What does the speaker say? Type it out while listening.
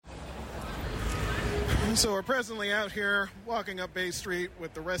So we're presently out here walking up Bay Street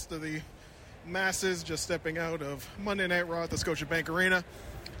with the rest of the masses just stepping out of Monday Night Raw at the Scotiabank Arena.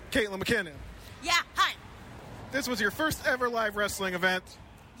 Caitlin McKinnon. Yeah, hi. This was your first ever live wrestling event.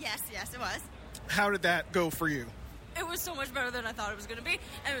 Yes, it was. How did that go for you? It was so much better than I thought it was going to be,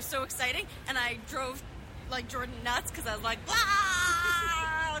 and it was so exciting, and I drove, like, Jordan nuts, because I was like,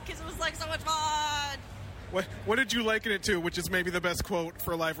 wow, because it was, like, so much fun. What did you liken it to, which is maybe the best quote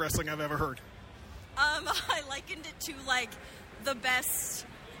for live wrestling I've ever heard? I likened it to, like, the best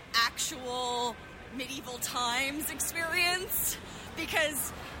actual medieval times experience,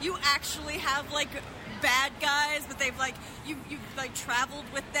 because you actually have, like, bad guys, but they've, like, you've like, traveled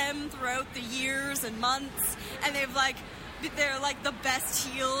with them throughout the years and months, and they're, like, the best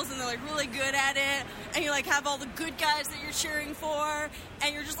heels, and they're, like, really good at it, and you, like, have all the good guys that you're cheering for,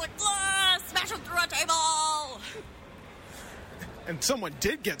 and you're just like, smash them through a table! And someone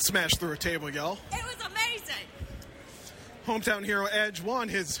did get smashed through a table, y'all. It was amazing! Hometown hero Edge won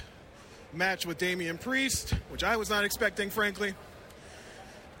his match with Damian Priest, which I was not expecting, frankly.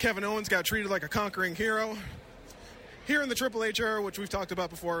 Kevin Owens got treated like a conquering hero. Here in the Triple H era, which we've talked about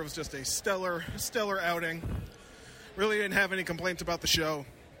before, it was just a stellar outing. Really didn't have any complaints about the show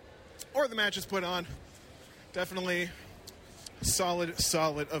or the matches put on. Definitely solid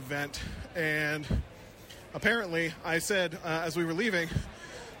event. And apparently, I said as we were leaving,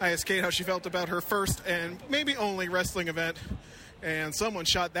 I asked Kate how she felt about her first and maybe only wrestling event. And someone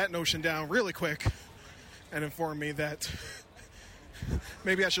shot that notion down really quick and informed me that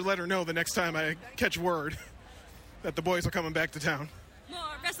maybe I should let her know the next time I catch word that the boys are coming back to town. More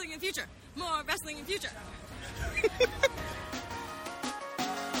wrestling in future. More wrestling in future.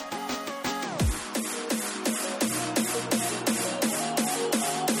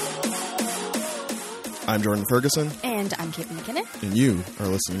 I'm Jordan Ferguson. And I'm Caitlin McKinnon. And you are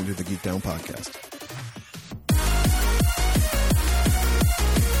listening to the Geek Down Podcast.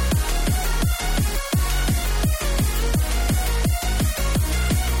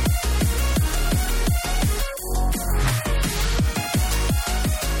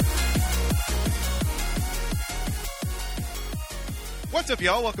 What's up,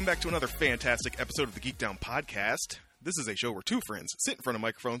 y'all? Welcome back to another fantastic episode of the Geek Down Podcast. This is a show where two friends sit in front of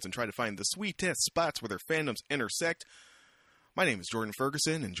microphones and try to find the sweetest spots where their fandoms intersect. My name is Jordan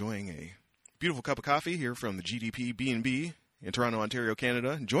Ferguson, enjoying a beautiful cup of coffee here from the GDP B&B in Toronto, Ontario,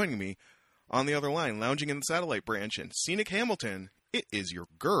 Canada. Joining me on the other line, lounging in the satellite branch in scenic Hamilton, it is your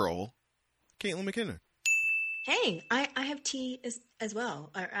girl, Caitlin McKinnon. Hey, I have tea as well.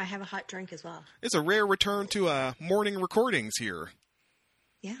 I have a hot drink as well. It's a rare return to morning recordings here.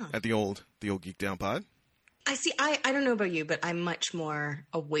 Yeah. At the old Geek Down Pod. I see. I don't know about you, but I'm much more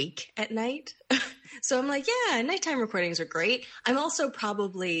awake at night. So I'm like, yeah, nighttime recordings are great. I'm also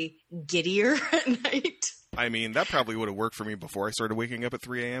probably giddier at night. I mean, that probably would have worked for me before I started waking up at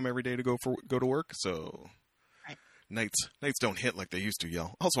 3 a.m. every day to go to work. So right. Nights don't hit like they used to,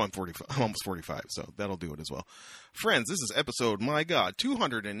 y'all. Also, I'm almost 45, so that'll do it as well. Friends, this is episode, my God,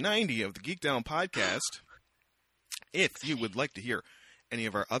 290 of the Geek Down Podcast. If you would like to hear any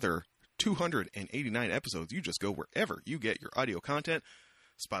of our other 289 episodes, you just go wherever you get your audio content.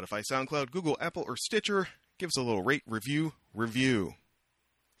 Spotify, SoundCloud, Google, Apple, or Stitcher. Give us a little rate, review.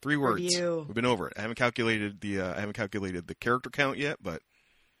 3 words. Review. We've been over it. I haven't calculated the character count yet, but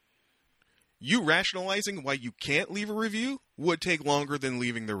you rationalizing why you can't leave a review would take longer than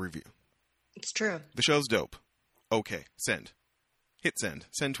leaving the review. It's true. The show's dope. Okay, send. Hit send.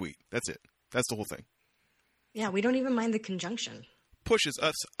 Send tweet. That's it. That's the whole thing. Yeah, we don't even mind the conjunction. Pushes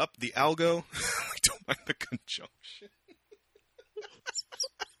us up the algo. We don't mind the conjunction.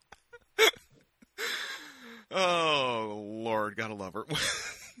 Oh, Lord, gotta love her.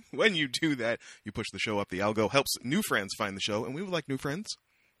 When you do that, you push the show up the algo, helps new friends find the show, and we would like new friends.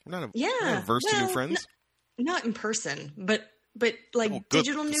 We're not averse to new friends. Not in person, but like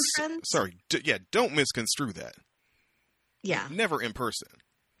digital new friends. Sorry, don't misconstrue that. Yeah. Never in person,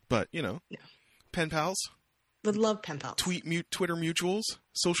 but, pen pals. Would love pen pals. Twitter mutuals,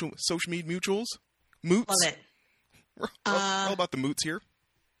 social media mutuals, moots. Love it. We're all about the moots here.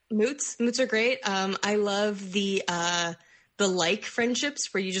 Moots are great. I love the like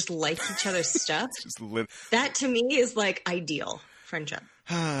friendships where you just like each other's stuff. That to me is like ideal friendship.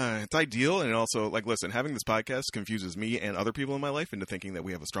 It's ideal, and also listen, having this podcast confuses me and other people in my life into thinking that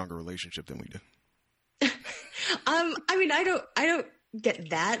we have a stronger relationship than we do. I mean, I don't get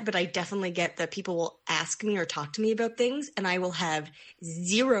that, but I definitely get that people will ask me or talk to me about things, and I will have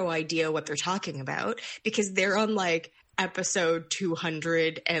zero idea what they're talking about because they're on episode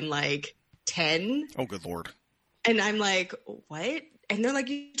 210. Oh, good Lord. And I'm like, what? and they're like,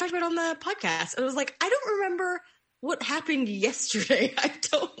 you talked about it on the podcast. And I was like, I don't remember what happened yesterday. I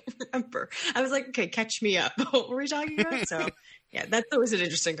don't remember. I was like, okay, catch me up. What were we talking about? So yeah, that was an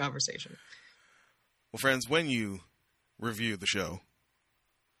interesting conversation. Well, friends, when you review the show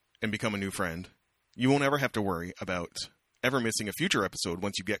and become a new friend, you won't ever have to worry about ever missing a future episode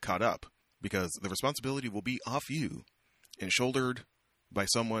once you get caught up, because the responsibility will be off you and shouldered by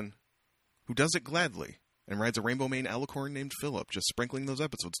someone who does it gladly and rides a rainbow mane alicorn named Philip, just sprinkling those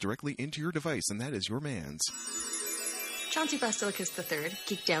episodes directly into your device, and that is your man's. Chauncey Basilicus III,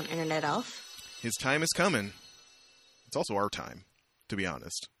 Geek Down Internet Elf. His time is coming. It's also our time, to be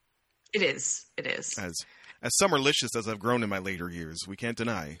honest. It is. It is. As summerlicious as I've grown in my later years, we can't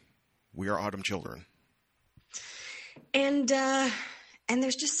deny we are autumn children. And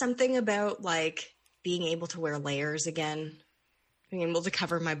there's just something about like being able to wear layers again, being able to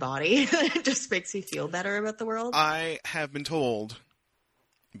cover my body. It just makes me feel better about the world. I have been told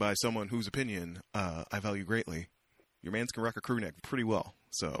by someone whose opinion I value greatly, your mans can rock a crew neck pretty well.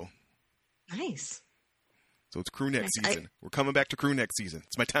 So nice. So it's crew neck season. We're coming back to crew neck season.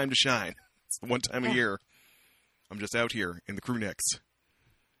 It's my time to shine. It's the one time a year I'm just out here in the crew necks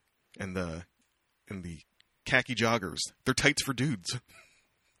and the khaki joggers. They're tights for dudes.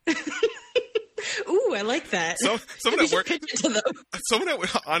 Ooh, I like that. Someone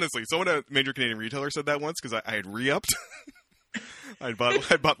at a major Canadian retailer said that once because I had re-upped. I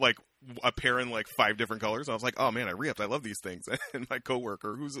bought like a pair in like 5 different colors. I was like, oh man, I re-upped. I love these things. And my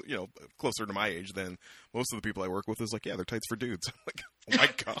coworker, who's closer to my age than most of the people I work with, is like, yeah, they're tights for dudes. I'm like, oh my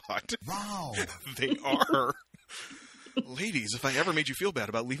god, wow, they are. Ladies, if I ever made you feel bad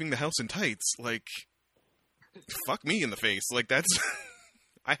about leaving the house in tights, like, fuck me in the face. Like that's,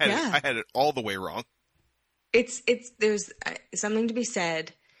 I had it all the way wrong. There's something to be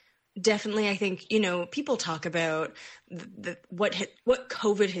said. Definitely, I think, people talk about what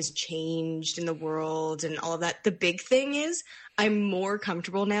COVID has changed in the world and all of that. The big thing is I'm more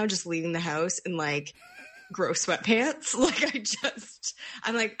comfortable now just leaving the house in like gross sweatpants. Like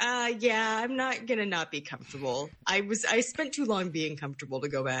I'm like, I'm not gonna not be comfortable. I spent too long being comfortable to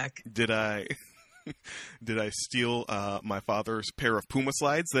go back. Did I steal my father's pair of Puma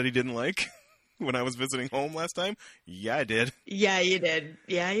slides that he didn't like when I was visiting home last time? Yeah, I did. Yeah, you did.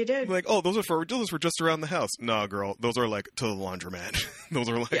 Like, oh, those are just around the house. Nah, girl, those are like to the laundromat. Those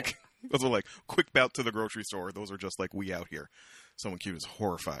are like quick bout to the grocery store. Those are just like we out here. Someone cute is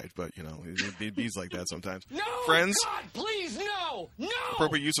horrified, but it bees like that sometimes. No, friends, God, please, no.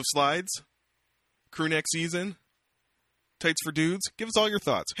 Appropriate use of slides. Crew neck season. Tights for dudes. Give us all your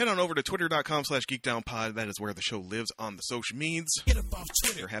thoughts. Head on over to twitter.com/geekdownpod. That is where the show lives on the social medias. Get up off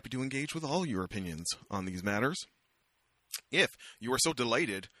Twitter. We're happy to engage with all your opinions on these matters. If you are so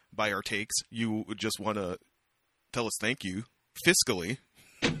delighted by our takes, you would just want to tell us thank you fiscally.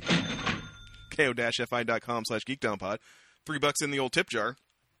 ko-fi.com/geekdownpod. $3 in the old tip jar.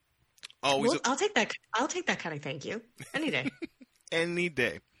 Always. I'll take that. I'll take that kind of thank you any day. Any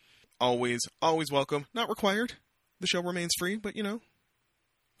day. Always welcome. Not required. The show remains free, but if you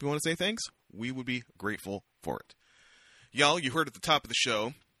want to say thanks, we would be grateful for it. Y'all, you heard at the top of the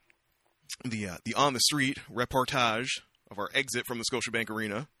show the on the street reportage of our exit from the Scotiabank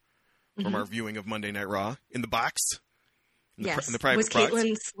Arena from our viewing of Monday Night Raw in the box. In the private was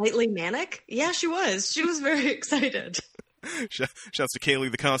Caitlin slightly manic? Yeah, she was. She was very excited. Shouts to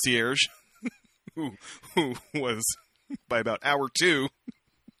Kaylee the concierge, who was by about hour 2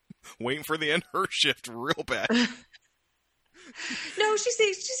 waiting for the end of her shift real bad. No, she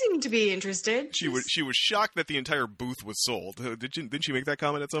seemed to be interested. She was shocked that the entire booth was sold. Didn't she make that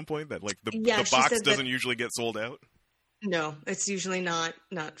comment at some point that like the box doesn't usually get sold out? No, it's usually not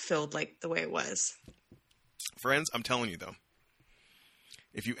filled like the way it was. Friends, I'm telling you though,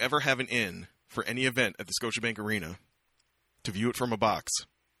 if you ever have an in for any event at the Scotiabank Arena to view it from a box,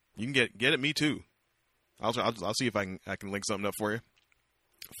 you can get it. Me too. I'll see if I can link something up for you.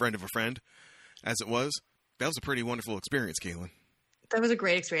 A friend of a friend, as it was. That was a pretty wonderful experience, Caitlin. That was a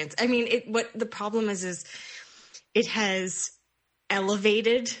great experience. I mean, what the problem is it has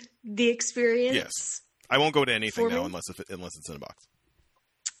elevated the experience. Yes, I won't go to anything now unless it's in a box.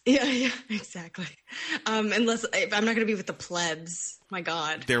 Yeah, exactly. Unless I'm not going to be with the plebs. My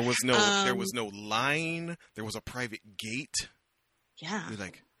God, there was no line. There was a private gate. Yeah,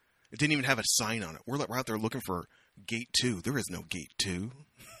 it didn't even have a sign on it. We're out there looking for gate 2. There is no gate 2.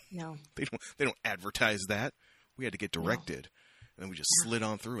 No, they don't advertise that. We had to get directed, and then we just slid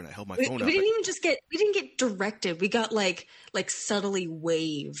on through. And I held my phone up. We didn't get directed. We got like subtly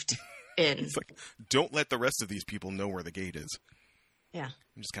waved in. It's like, don't let the rest of these people know where the gate is. Yeah,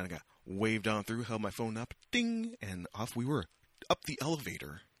 I just kind of got waved on through, held my phone up, ding, and off we were. up the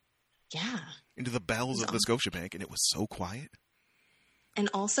elevator Yeah. into the bowels of the Scotiabank, and it was so quiet. And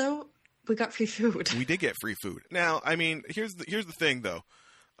also, we got free food. We did get free food. Now, I mean, here's the thing, though.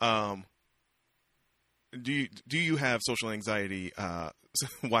 Do you have social anxiety?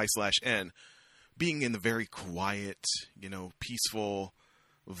 Y/N, being in the very quiet, peaceful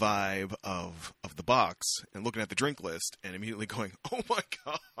vibe of the box and looking at the drink list and immediately going, "Oh my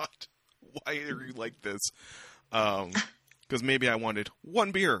God, why are you like this?" Because maybe I wanted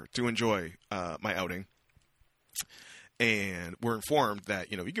one beer to enjoy my outing, and we're informed that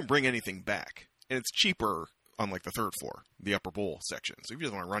you can bring anything back, and it's cheaper on like the third floor, the upper bowl section. So if you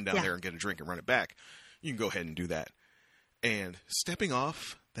just want to run down there and get a drink and run it back, you can go ahead and do that. And stepping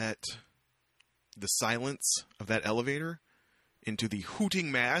off the silence of that elevator into the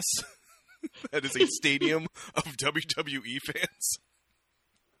hooting mass that is a stadium of WWE fans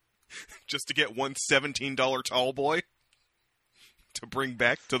just to get one $17 tall boy to bring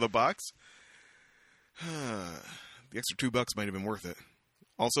back to the box. The extra $2 might have been worth it.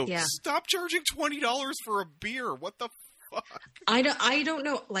 Also, stop charging $20 for a beer. What the fuck? I don't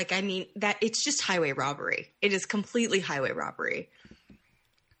know. Like, I mean, that it's just highway robbery. It is completely highway robbery.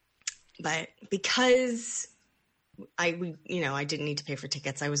 But because I didn't need to pay for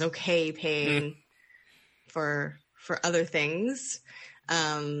tickets, I was okay paying for other things.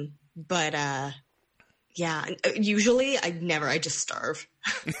 Usually I just starve.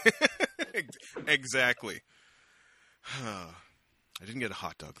 Exactly. I didn't get a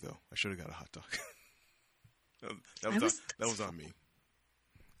hot dog, though. I should have got a hot dog. That was on me.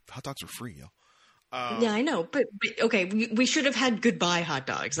 Hot dogs are free, yo. Yeah, I know. But okay, we should have had goodbye hot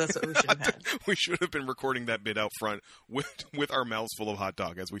dogs. That's what we should have had. We should have been recording that bit out front with our mouths full of hot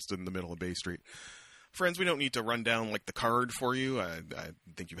dog as we stood in the middle of Bay Street. Friends, we don't need to run down like the card for you. I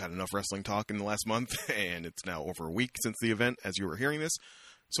think you've had enough wrestling talk in the last month, and it's now over a week since the event as you were hearing this.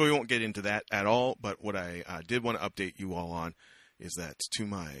 So we won't get into that at all. But what I did want to update you all on is that to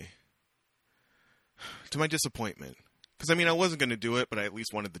my disappointment, because I mean I wasn't going to do it, but I at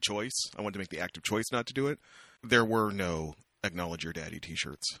least wanted the choice. I wanted to make the active choice not to do it. There were no Acknowledge Your Daddy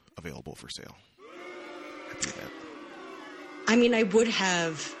t-shirts available for sale. Happy with that. I mean, I would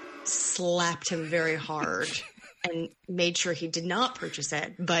have slapped him very hard and made sure he did not purchase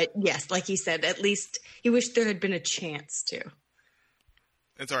it. But yes, like he said, at least he wished there had been a chance to.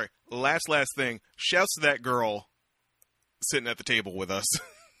 And sorry, last thing. Shouts to that girl sitting at the table with us.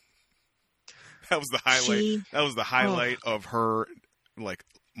 That was the highlight. That was the highlight of her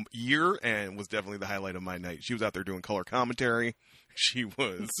year, and was definitely the highlight of my night. She was out there doing color commentary. She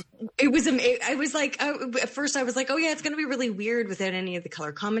was. It was. I was like, at first I was like, oh yeah, it's going to be really weird without any of the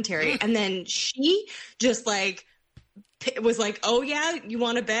color commentary, and then she just was like, oh yeah, you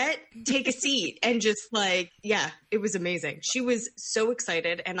want to bet? Take a seat, and just it was amazing. She was so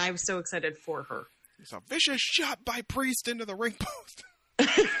excited, and I was so excited for her. It's a vicious shot by Priest into the ring post.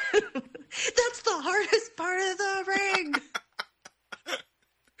 That's the hardest part of the ring.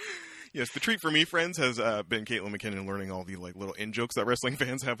 Yes, the treat for me, friends, has been Caitlin McKinnon learning all the little in jokes that wrestling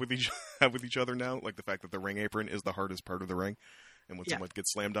fans have with each other now, like the fact that the ring apron is the hardest part of the ring, and when someone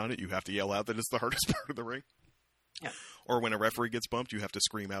gets slammed on it, you have to yell out that it's the hardest part of the ring. Yeah. Or when a referee gets bumped, you have to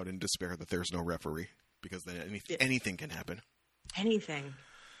scream out in despair that there's no referee, because then anything can happen. Anything.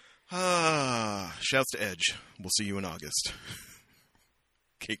 Shouts to Edge. We'll see you in August.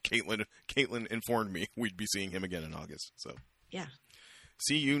 Caitlin informed me we'd be seeing him again in August. So yeah.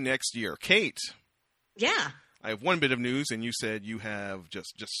 See you next year. Kate. Yeah. I have one bit of news, and you said you have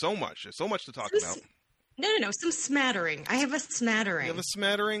just so much to talk about. No. Some smattering. I have a smattering. You have a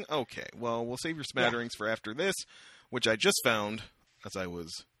smattering? Okay. Well, we'll save your smatterings for after this, which I just found as I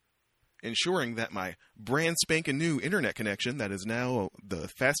was ensuring that my brand spanking new internet connection that is now the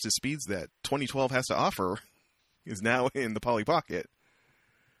fastest speeds that 2012 has to offer is now in the Polly Pocket.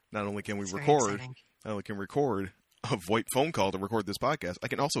 Not only can we record a VoIP phone call to record this podcast, I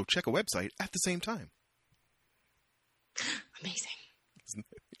can also check a website at the same time. Amazing.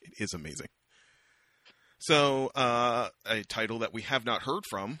 It is amazing. So, a title that we have not heard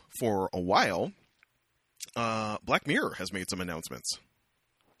from for a while, Black Mirror has made some announcements.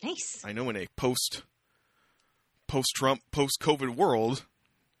 Nice. I know in a post-Trump, post-COVID world,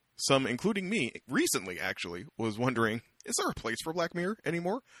 some, including me, recently actually, was wondering, is there a place for Black Mirror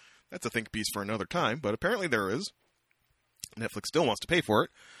anymore? That's a think piece for another time, but apparently there is. Netflix still wants to pay for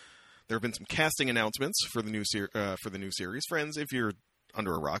it. There have been some casting announcements for the new series. Friends, if you're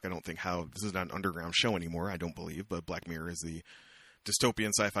under a rock, I don't think this is not an underground show anymore, I don't believe, but Black Mirror is the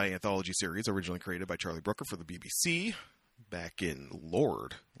dystopian sci-fi anthology series originally created by Charlie Brooker for the BBC back in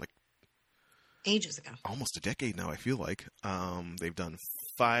Ages ago. almost a decade now, I feel like. They've done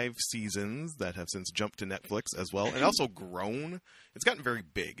 5 seasons that have since jumped to Netflix as well, and also grown. It's gotten very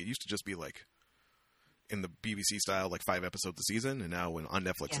big. It used to just be like in the BBC style, like 5 episodes a season, and now on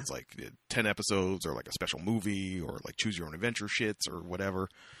Netflix it's like 10 episodes or like a special movie or like choose your own adventure shits or whatever.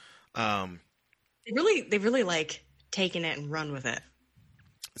 They've really like taken it and run with it.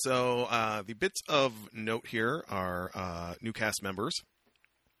 So the bits of note here are new cast members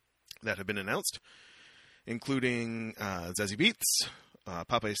that have been announced, including Zazie Beetz,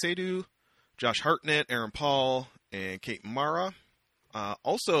 Pape Seydu, Josh Hartnett, Aaron Paul, and Kate Mara.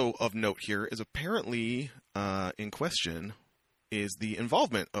 Also of note here is apparently in question is the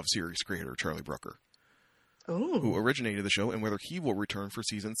involvement of series creator Charlie Brooker, who originated the show, and whether he will return for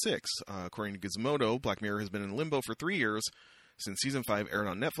season 6. According to Gizmodo, Black Mirror has been in limbo for 3 years since season 5 aired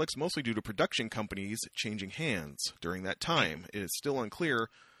on Netflix, mostly due to production companies changing hands during that time. It is still unclear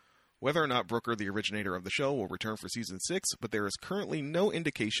whether or not Brooker, the originator of the show, will return for season 6, but there is currently no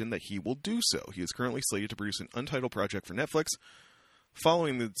indication that he will do so. He is currently slated to produce an untitled project for Netflix,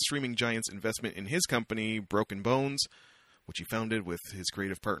 following the streaming giant's investment in his company, Broken Bones, which he founded with his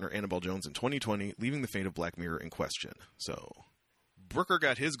creative partner Annabelle Jones in 2020, leaving the fate of Black Mirror in question. So, Brooker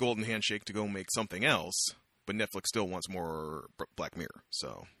got his golden handshake to go make something else, but Netflix still wants more Black Mirror.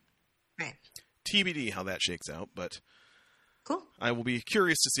 So, Right. TBD how that shakes out, but Cool. I will be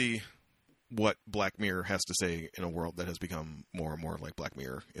curious to see what Black Mirror has to say in a world that has become more and more like Black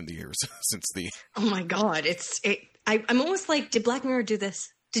Mirror in the years since the... Oh my God. I'm almost like, did Black Mirror do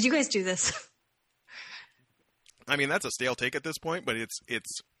this? Did you guys do this? I mean, that's a stale take at this point, but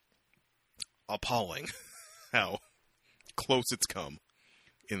it's appalling how close it's come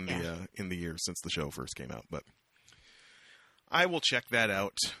in the years since the show first came out. But I will check that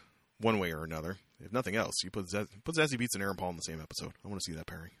out one way or another. If nothing else, you put Zazie Beetz and Aaron Paul in the same episode. I want to see that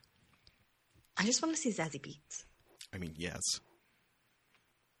pairing. I just want to see Zazie Beetz. I mean, yes.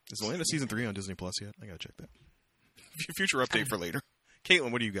 Is Atlanta season 3 on Disney Plus yet? I gotta check that. Future update for later.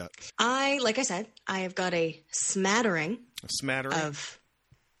 Caitlin, what do you got? Like I said, I have got a smattering of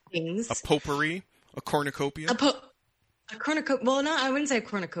things. A potpourri, a cornucopia. A cornucopia. Well, no, I wouldn't say a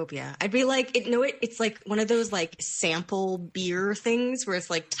cornucopia. I'd be like, it's like one of those like sample beer things where it's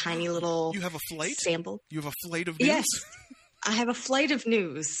like tiny little. You have a flight sample. You have a flight of news. Yes, I have a flight of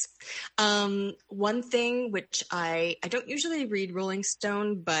news. One thing which I don't usually read Rolling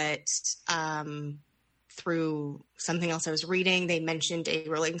Stone, but through something else I was reading, they mentioned a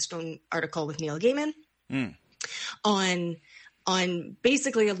Rolling Stone article with Neil Gaiman on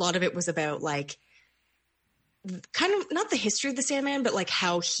basically a lot of it was about like. Kind of not the history of the Sandman, but like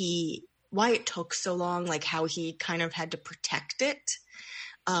why it took so long, like how he kind of had to protect it.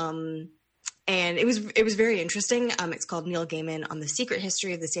 And it was very interesting. It's called Neil Gaiman on the Secret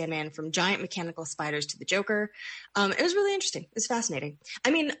History of the Sandman, from giant mechanical spiders to the Joker. It was really interesting. It was fascinating. I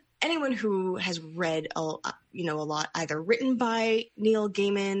mean, anyone who has read a lot either written by Neil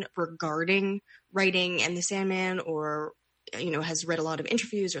Gaiman regarding writing and the Sandman, or has read a lot of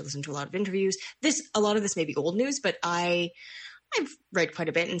interviews or listened to a lot of interviews. A lot of this may be old news, but I've read quite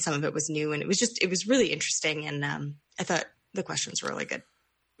a bit, and some of it was new, and it was really interesting, and I thought the questions were really good.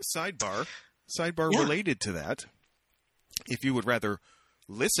 Sidebar related to that. If you would rather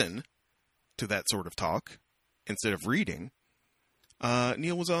listen to that sort of talk instead of reading,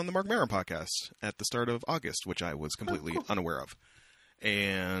 Neil was on the Mark Maron podcast at the start of August, which I was completely unaware of.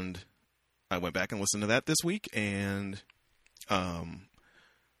 And I went back and listened to that this week, and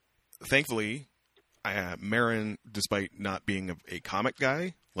thankfully, Maron, despite not being a comic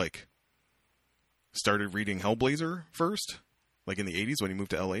guy, like, started reading Hellblazer first, like in the 80s when he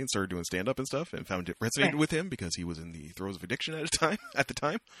moved to LA and started doing stand-up and stuff, and found it resonated with him because he was in the throes of addiction at the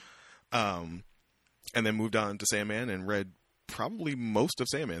time. And then moved on to Sandman and read probably most of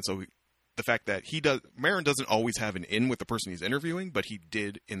Sandman. So the fact that Maron doesn't always have an in with the person he's interviewing, but he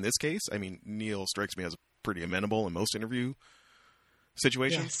did in this case. I mean, Neil strikes me as pretty amenable in most interview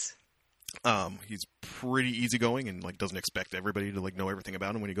situations. Yes. He's pretty easygoing and like doesn't expect everybody to like know everything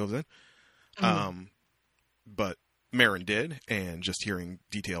about him when he goes in. But Maron did, and just hearing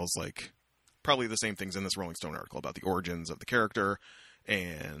details like probably the same things in this Rolling Stone article about the origins of the character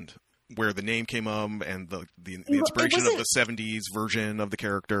and where the name came up, and the inspiration of the 70s version of the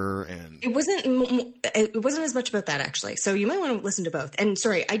character. And it wasn't as much about that, actually. So you might want to listen to both. And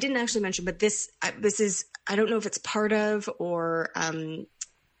sorry, I didn't actually mention, but this is, I don't know if it's part of or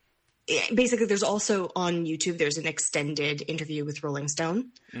basically there's also on YouTube, there's an extended interview with Rolling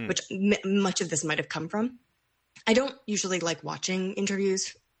Stone, which much of this might have come from. I don't usually like watching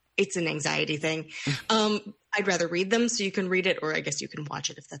interviews it's an anxiety thing. I'd rather read them so you can read it, or I guess you can watch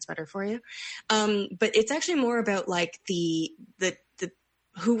it if that's better for you. But it's actually more about like the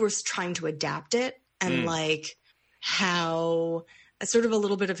who was trying to adapt it and like how sort of a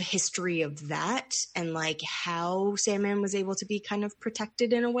little bit of a history of that and like how Sandman was able to be kind of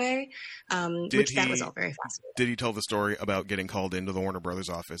protected in a way, that was all very fascinating. Did he tell the story about getting called into the Warner Brothers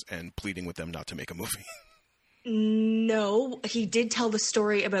office and pleading with them not to make a movie? No, he did tell the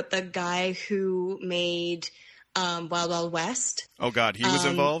story about the guy who made Wild Wild West. Oh God, he was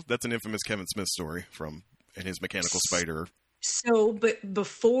involved? That's an infamous Kevin Smith story from in his Mechanical Spider. So, but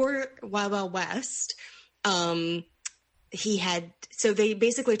before Wild Wild West, they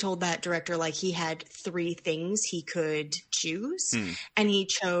basically told that director like he had 3 things he could choose, and he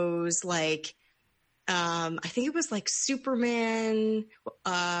chose like I think it was like Superman,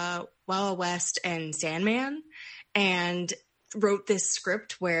 Wild Wild West, and Sandman, and wrote this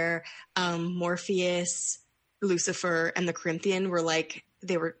script where Morpheus, Lucifer, and the Corinthian were like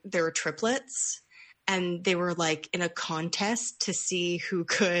they were triplets, and they were like in a contest to see who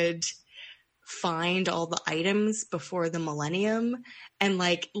could find all the items before the millennium. And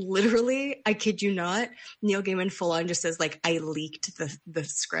like literally, I kid you not, Neil Gaiman full on just says like, I leaked the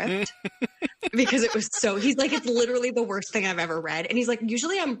script because it was he's like, it's literally the worst thing I've ever read. And he's like,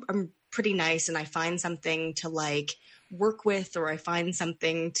 usually I'm pretty nice and I find something to like work with, or I find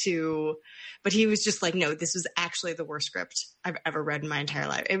something to, but he was just like, no, this was actually the worst script I've ever read in my entire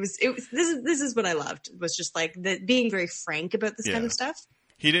life. This is what I loved, was just like being very frank about this kind of stuff.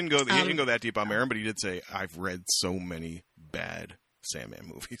 He didn't go that deep on Marin, but he did say, I've read so many bad Sandman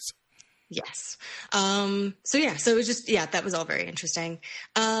movies. Yes. So it was just, that was all very interesting.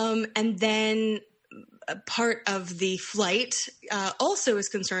 And then a part of the flight also is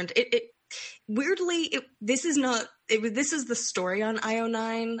concerned. This is the story on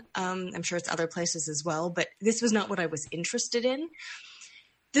IO9. I'm sure it's other places as well, but this was not what I was interested in.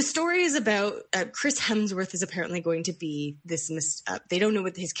 The story is about Chris Hemsworth is apparently going to be this. They don't know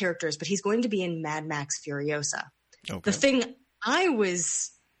what his character is, but he's going to be in Mad Max Furiosa. Okay. The thing I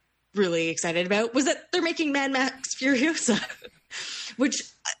was really excited about was that they're making Mad Max Furiosa, which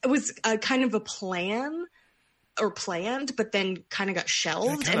was kind of a planned, but then kind of got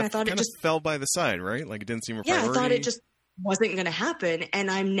shelved. And I thought it just fell by the side, right? Like it didn't seem a priority. I thought it just wasn't going to happen, and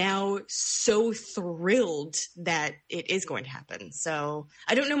I'm now so thrilled that it is going to happen. So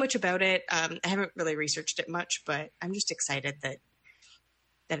I don't know much about it. I haven't really researched it much, but I'm just excited that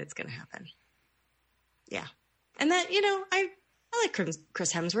it's going to happen. Yeah, and that I like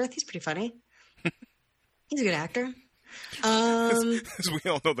Chris Hemsworth. He's pretty funny. He's a good actor. As we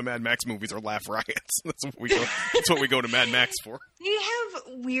all know, the Mad Max movies are laugh riots. That's what we go to Mad Max for. They have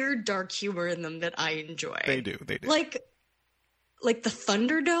weird, dark humor in them that I enjoy. They do. Like the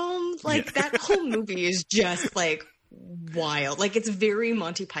Thunderdome, that whole movie is just like wild. Like it's very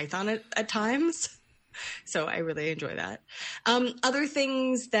Monty Python at times. So I really enjoy that. Other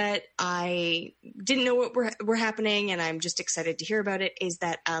things that I didn't know what were happening, and I'm just excited to hear about it, is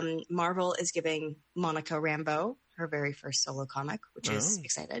that Marvel is giving Monica Rambeau her very first solo comic, which is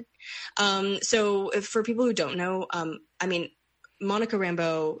excited. So for people who don't know, Monica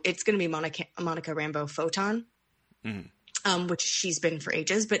Rambeau, it's going to be Monica Rambeau Photon. Mm-hmm. Which she's been for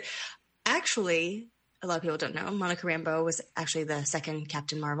ages. But actually, a lot of people don't know, Monica Rambeau was actually the second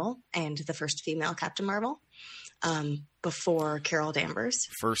Captain Marvel and the first female Captain Marvel before Carol Danvers.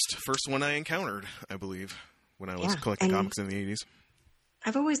 First one I encountered, I believe, when I was collecting comics in the 80s.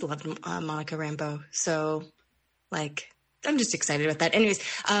 I've always loved Monica Rambeau. So, I'm just excited about that. Anyways,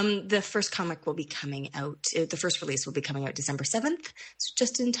 the first comic will be coming out. The first release will be coming out December 7th. So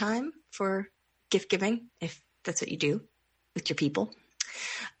just in time for gift giving, if that's what you do with your people.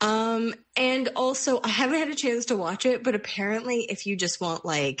 And also, I haven't had a chance to watch it, but apparently if you just want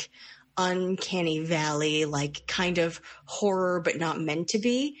Uncanny Valley, kind of horror but not meant to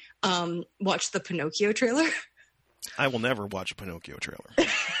be, watch the Pinocchio trailer. I will never watch a Pinocchio trailer.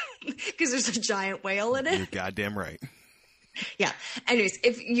 Because there's a giant whale in it. You're goddamn right. Yeah. Anyways,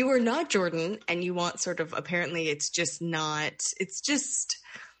 if you are not Jordan and you want sort of, apparently it's just not, it's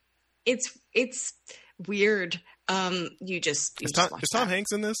weird. Is Tom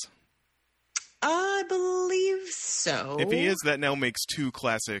Hanks in this? I believe so. If he is, that now makes 2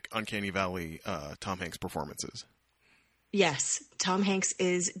 classic Uncanny Valley Tom Hanks performances. Yes, Tom Hanks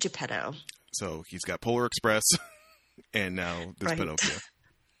is Geppetto. So he's got Polar Express, and now this Pinocchio.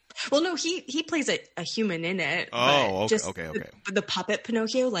 Well, no, he plays a human in it. Oh, okay. The puppet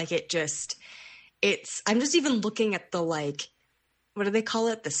Pinocchio, I'm just even looking at the what do they call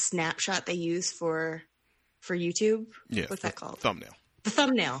it? The snapshot they use for YouTube. Yeah, what's that called? Thumbnail. the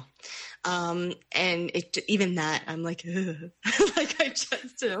thumbnail. And even that, I'm like, ugh. Like, I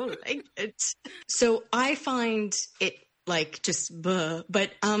just don't like it. So I find it like just bleh.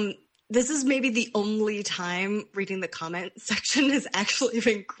 But this is maybe the only time reading the comment section has actually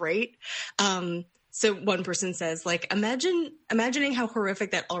been great. So one person says, like, imagining how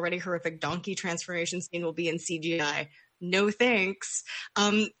horrific that already horrific donkey transformation scene will be in CGI. No thanks.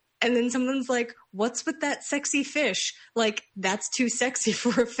 And then someone's like, what's with that sexy fish? Like, that's too sexy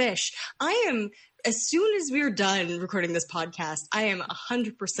for a fish. As soon as we're done recording this podcast, I am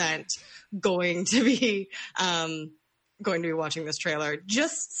 100% going to be watching this trailer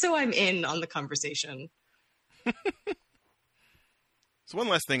just so I'm in on the conversation. So one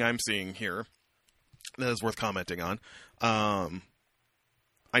last thing I'm seeing here that is worth commenting on.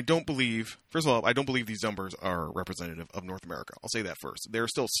 I don't believe these numbers are representative of North America. I'll say that first. They're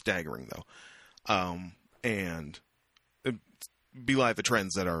still staggering, though. And belie the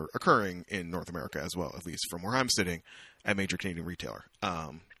trends that are occurring in North America as well, at least from where I'm sitting at major Canadian retailer.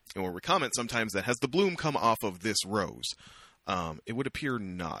 And where we comment sometimes that has the bloom come off of this rose. It would appear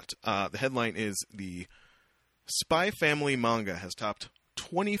not. The headline is the Spy Family manga has topped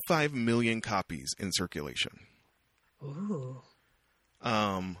 25 million copies in circulation. Ooh.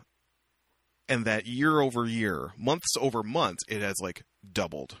 And that year over year, months over months, it has like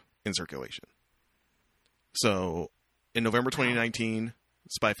doubled in circulation. So in November 2019,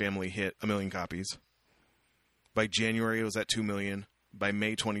 Spy Family hit 1 million copies. By January, it was at 2 million. By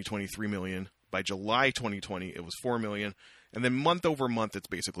May 2020, 3 million. By July 2020, it was 4 million. And then month over month, it's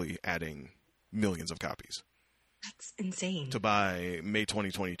basically adding millions of copies. That's insane. To by May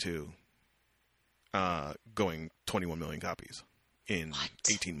 2022, going 21 million copies in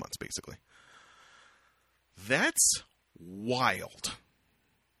 18 months, basically. That's wild.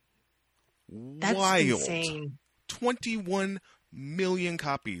 That's wild. Insane. 21 million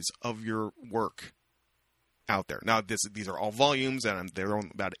copies of your work out there. Now, these are all volumes, and they're on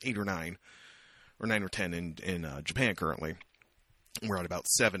about 8 or 9, or 9 or 10 in Japan currently. We're at about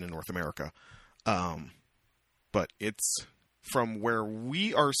 7 in North America. But it's from where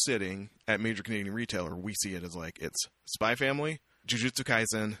we are sitting at major Canadian retailer, we see it as like it's Spy Family, Jujutsu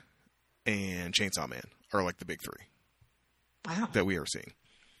Kaisen, and Chainsaw Man are like the big 3. Wow. That we are seeing.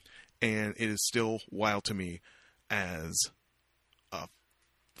 And it is still wild to me as a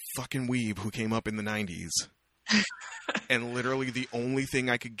fucking weeb who came up in the 90s. And literally the only thing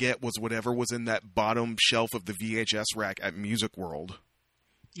I could get was whatever was in that bottom shelf of the VHS rack at Music World.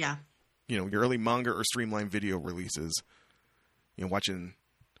 Yeah. You know, your early manga or streamlined video releases. You know, watching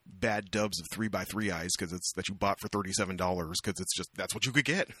bad dubs of 3x3 Eyes because it's that you bought for $37 because it's just that's what you could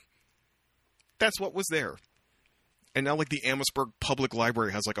get. That's what was there. And now, like, the Amherstburg Public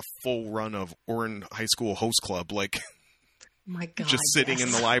Library has like a full run of Orin High School Host Club, like, my God, just sitting yes.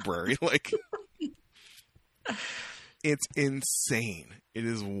 in the library, like, it's insane. It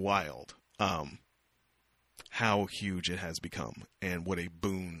is wild. How huge it has become and what a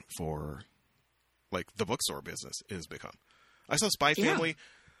boon for, like, the bookstore business it has become. I saw Spy Family,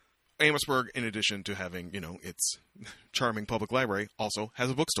 Amherstburg, in addition to having, you know, its charming public library, also has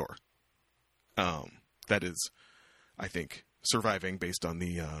a bookstore. That is, I think, surviving based on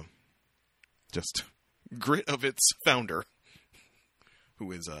the just grit of its founder,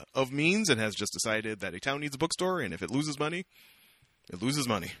 who is of means and has just decided that a town needs a bookstore, and if it loses money, it loses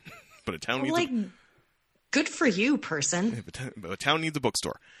money. But a town needs good for you, person. A town needs a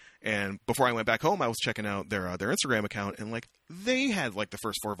bookstore. And before I went back home, I was checking out their Instagram account, and like they had like the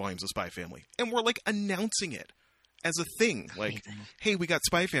first 4 volumes of Spy Family, and were like announcing it as a thing, like, hey, we got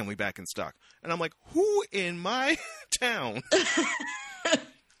Spy Family back in stock. And I'm like, who in my town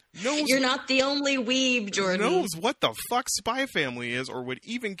knows... You're not the only weeb, Jordan. Knows what the fuck Spy Family is, or would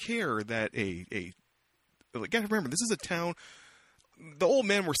even care that like, gotta remember, this is a town... The old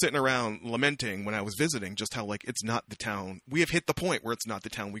men were sitting around lamenting when I was visiting just how, like, it's not the town... We have hit the point where it's not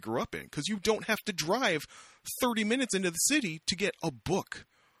the town we grew up in. Because you don't have to drive 30 minutes into the city to get a book.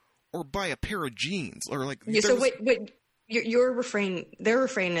 Or buy a pair of jeans, or like. So wait. Your refrain, their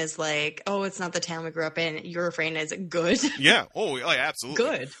refrain is like, "Oh, it's not the town we grew up in." Your refrain is good. Yeah. Oh, yeah, absolutely.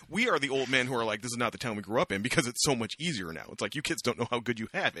 Good. We are the old men who are like, "This is not the town we grew up in," because it's so much easier now. It's like you kids don't know how good you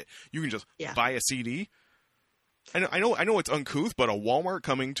have it. You can just buy a CD. I know it's uncouth, but a Walmart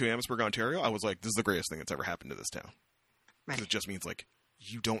coming to Amherstburg, Ontario, I was like, "This is the greatest thing that's ever happened to this town." Right. It just means like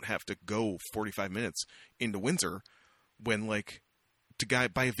you don't have to go 45 minutes into Windsor when like. To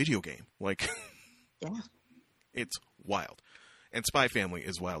buy a video game. Like, yeah, it's wild. And Spy Family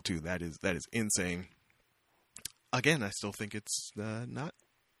is wild too. That is insane. Again, I still think it's not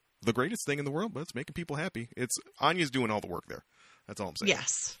the greatest thing in the world, but it's making people happy. Anya's doing all the work there. That's all I'm saying.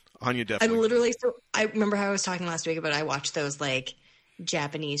 Yes. Anya I definitely. literally, so I remember how I was talking last week about I watch those like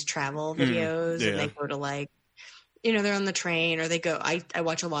Japanese travel videos yeah. and they go to like, they're on the train or they go, I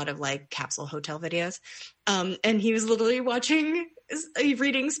watch a lot of like capsule hotel videos. And he was literally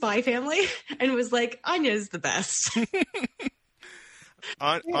reading Spy Family and was like, Anya's the best.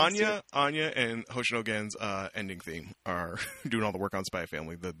 Anya and Hoshino Gen's ending theme are doing all the work on Spy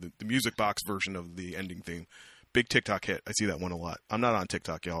Family. The music box version of the ending theme. Big TikTok hit. I see that one a lot. I'm not on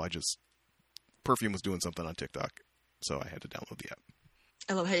TikTok, y'all. Perfume was doing something on TikTok, so I had to download the app.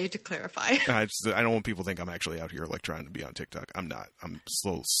 I love how you had to clarify. I don't want people to think I'm actually out here like trying to be on TikTok. I'm not. I'm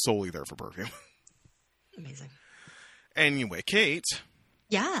solely there for Perfume. Amazing. Anyway, Kate.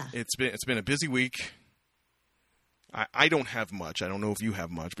 Yeah. It's been a busy week. I don't have much. I don't know if you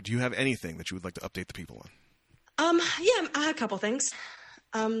have much, but do you have anything that you would like to update the people on? Yeah, I had a couple things.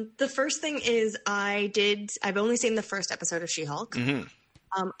 The first thing is I've only seen the first episode of She-Hulk.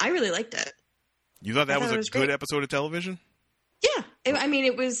 Mm-hmm. I really liked it. You thought that was a good great. episode of television? Yeah.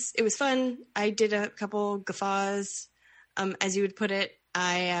 It was fun. I did a couple guffaws, as you would put it.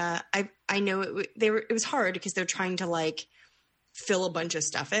 I know it was hard because they're trying to like fill a bunch of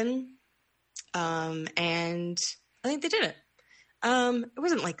stuff in. And I think they did it. It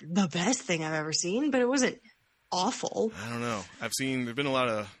wasn't like the best thing I've ever seen, but it wasn't awful. I don't know. There's been a lot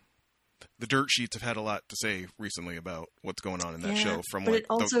of, the dirt sheets have had a lot to say recently about what's going on in that show. From like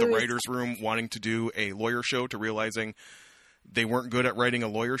the writer's room wanting to do a lawyer show to realizing they weren't good at writing a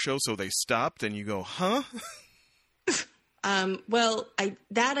lawyer show, so they stopped, and you go, huh? Well, I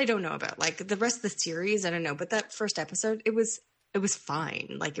don't know about. Like the rest of the series, I don't know. But that first episode, it was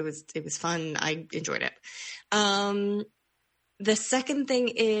fine. Like it was fun. I enjoyed it. The second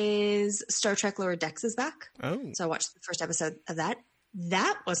thing is Star Trek Lower Decks is back. Oh. So I watched the first episode of that.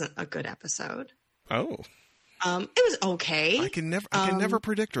 That wasn't a good episode. Oh. It was okay. I can never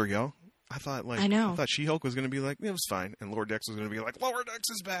predict her, yo. I thought She-Hulk was going to be like, it was fine, and Lower Decks was going to be like, Lower Decks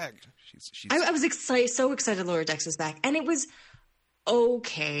is back. I was so excited Lower Decks is back, and it was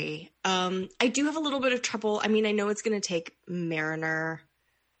okay. I do have a little bit of trouble. I mean, I know it's going to take Mariner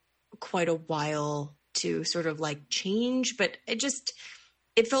quite a while to sort of like change, but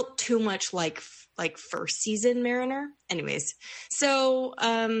it felt too much like first season Mariner. Anyways, so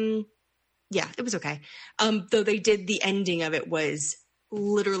yeah, it was okay. Though the ending of it was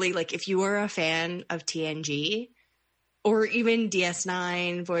literally like, if you are a fan of TNG or even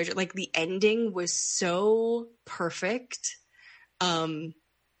DS9 Voyager, like the ending was so perfect. I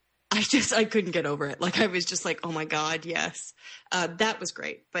couldn't get over it. Like I was just like, oh my God, yes. That was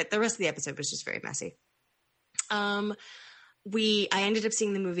great. But the rest of the episode was just very messy. I ended up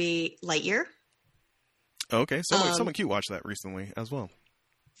seeing the movie Lightyear. Okay. Someone cute watched that recently as well.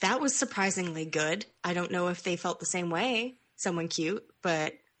 That was surprisingly good. I don't know if they felt the same way, someone cute,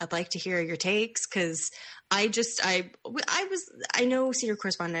 but I'd like to hear your takes. Cause I know Senior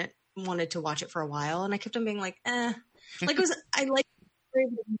Correspondent wanted to watch it for a while and I kept on being like, like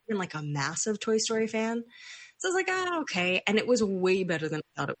even like a massive Toy Story fan. So I was like, okay. And it was way better than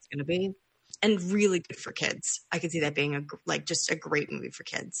I thought it was going to be and really good for kids. I could see that being just a great movie for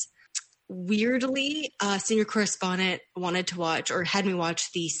kids. Weirdly, Senior Correspondent wanted to watch or had me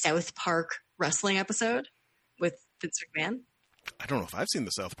watch the South Park wrestling episode with Vince McMahon. I don't know if I've seen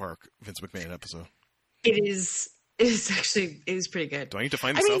the South Park Vince McMahon episode. It was pretty good. Do I need to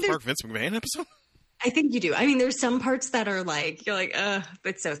find the South Park Vince McMahon episode? I think you do. I mean, there's some parts that are like, you're like,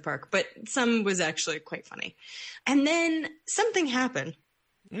 it's South Park, but some was actually quite funny. And then something happened.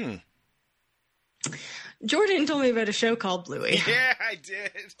 Jordan told me about a show called Bluey. Yeah, I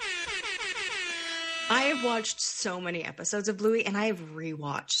did. I have watched so many episodes of Bluey, and I have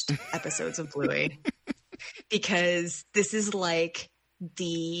rewatched episodes of Bluey because this is like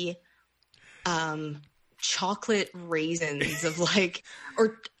the chocolate raisins of like,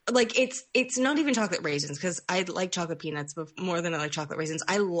 or like it's not even chocolate raisins because I like chocolate peanuts more than I like chocolate raisins.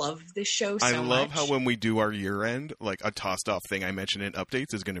 I love this show so much. I love how when we do our year end, like a tossed off thing I mentioned in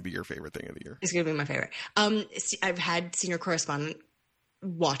updates is going to be your favorite thing of the year. It's going to be my favorite. I've had Senior Correspondent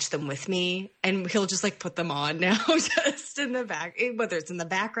watch them with me and he'll just like put them on now just in the back, whether it's in the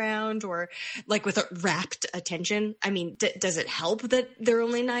background or like with a rapt attention. I mean, does it help that they're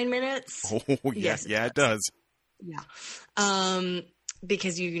only 9 minutes? Oh yes, it does. Yeah.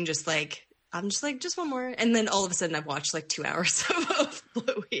 Because you can just like, I'm just like, just one more. And then all of a sudden I've watched like 2 hours of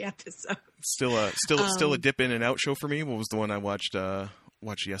Bluey episodes. Still a dip in and out show for me. What was the one I watched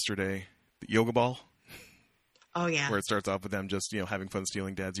yesterday? The Yoga Ball. Oh yeah. Where it starts off with them just, having fun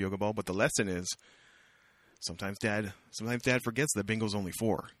stealing Dad's yoga ball. But the lesson is sometimes Dad forgets that bingo's only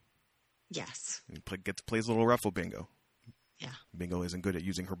 4. Yes. And plays a little ruffle bingo. Yeah. Bingo isn't good at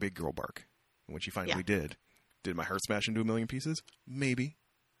using her big girl bark. And when she finally did my heart smash into a million pieces? Maybe.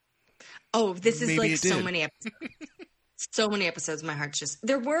 Oh, this is Maybe like it so did. many episodes. So many episodes. My heart's just.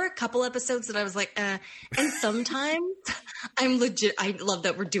 There were a couple episodes that I was like, and sometimes I'm legit. I love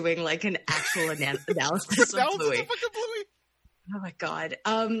that we're doing like an actual analysis of That was Bluey. the fucking Bluey. Oh my god.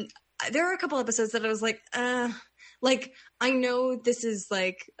 There are a couple episodes that I was like, like I know this is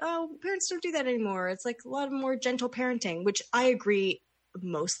like, oh, parents don't do that anymore. It's like a lot of more gentle parenting, which I agree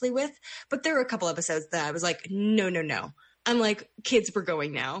mostly with. But there were a couple episodes that I was like, no. I'm like, kids, we're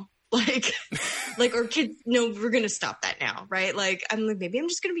going now. Like, or kids, no, we're gonna stop that now, right? Like, I'm like, maybe I'm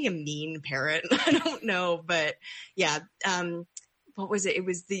just gonna be a mean parent. I don't know, but yeah. What was it? It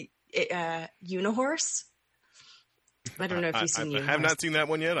was the Unihorse. I don't know if you've seen I Unihorse. have not seen that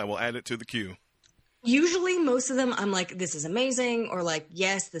one yet. I will add it to the queue. Usually, most of them, I'm like, this is amazing, or like,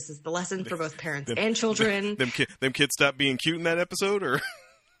 yes, this is the lesson for both parents and children. Them kids stopped being cute in that episode, or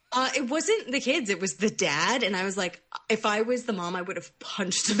It wasn't the kids; it was the dad. And I was like, if I was the mom, I would have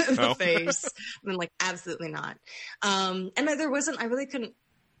punched him in the face. I've been like, absolutely not. And there wasn't. I really couldn't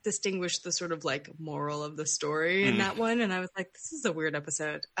distinguish the sort of like moral of the story in that one. And I was like, this is a weird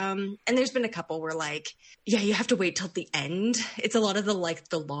episode. And there's been a couple where like, yeah, you have to wait till the end. It's a lot of the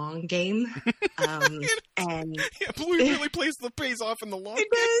long game. And yeah, Bluey really plays off in the long. it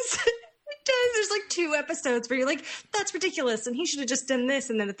does. It does. There's like 2 episodes where you're like, that's ridiculous. And he should have just done this.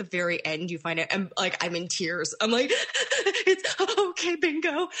 And then at the very end, you find out, I'm in tears. I'm like, it's okay,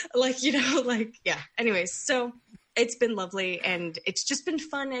 bingo. Like, yeah. Anyways, so it's been lovely and it's just been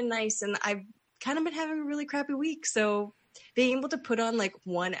fun and nice. And I've kind of been having a really crappy week. So being able to put on like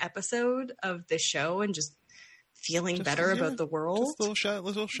one episode of the show and just feeling better about the world. Just a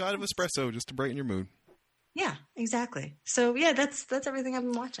little shot of espresso just to brighten your mood. Yeah, exactly. So yeah, that's everything I've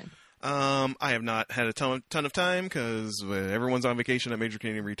been watching. I have not had a ton of time because everyone's on vacation at Major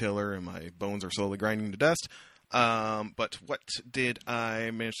Canadian Retailer and my bones are slowly grinding to dust. But what did I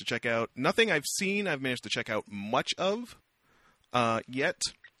manage to check out? Nothing I've seen I've managed to check out much of yet.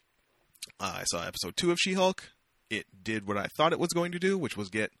 I saw episode 2 of She-Hulk. It did what I thought it was going to do, which was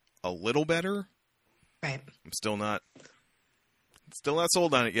get a little better. Right. I'm still not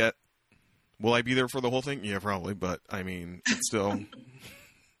sold on it yet. Will I be there for the whole thing? Yeah, probably. But I mean, it's still.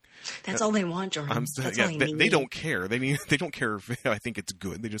 That's all they want, Jordan. That's all they don't care. They don't care if I think it's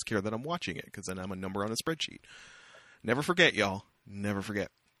good. They just care that I'm watching it because then I'm a number on a spreadsheet. Never forget, y'all. Never forget.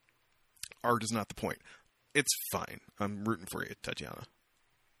 Art is not the point. It's fine. I'm rooting for you, Tatiana.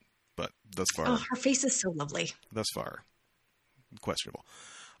 But thus far, oh, her face is so lovely. Thus far, questionable.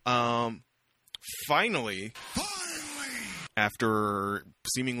 Finally, after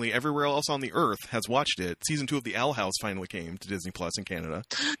seemingly everywhere else on the earth has watched it, season 2 of the Owl House finally came to Disney Plus in Canada.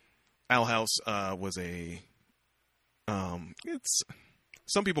 Owl House was it's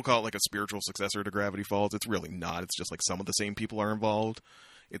some people call it like a spiritual successor to Gravity Falls. It's really not. It's just like some of the same people are involved.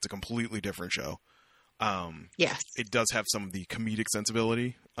 It's a completely different show. Yes. It does have some of the comedic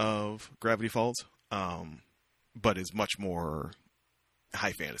sensibility of Gravity Falls, but is much more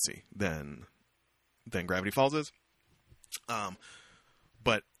high fantasy than Gravity Falls is.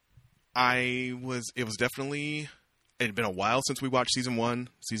 But it was definitely, it had been a while since we watched season 1.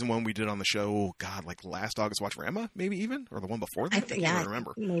 Season 1 we did on the show, God, like last August watch for Emma, maybe even? Or the one before that? I can't even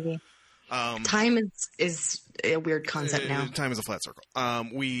remember. Maybe. Time is a weird concept now. Time is a flat circle.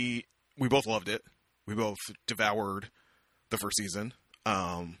 We both loved it. We both devoured the first season.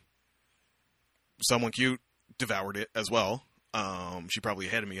 Someone cute devoured it as well. She probably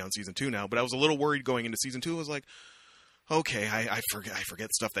ahead of me on season 2 now, but I was a little worried going into season 2. I was like, okay, I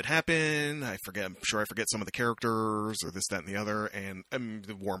forget stuff that happened. I'm sure I forget some of the characters or this, that, and the other. And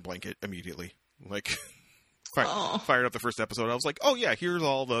the warm blanket immediately, like fired up the first episode. I was like, oh yeah, here's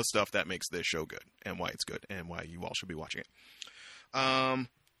all the stuff that makes this show good and why it's good and why you all should be watching it.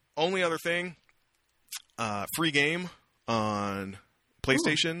 Only other thing, free game on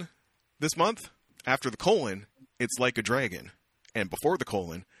PlayStation this month. After the colon, it's Like a Dragon. And before the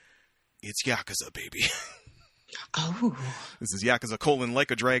colon, it's Yakuza, baby. Oh. This is Yakuza :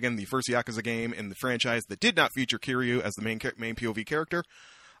 Like a Dragon, the first Yakuza game in the franchise that did not feature Kiryu as the main POV character.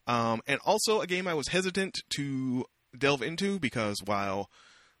 And also a game I was hesitant to delve into because while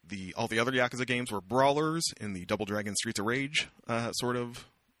all the other Yakuza games were brawlers in the Double Dragon Streets of Rage sort of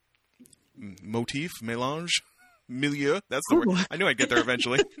motif, milieu. That's the word. I knew I'd get there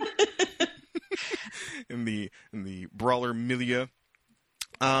eventually. in the brawler milieu.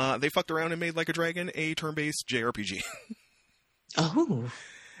 They fucked around and made Like a Dragon a turn-based JRPG. Oh.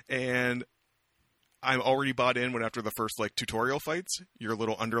 And I'm already bought in when after the first like tutorial fights, your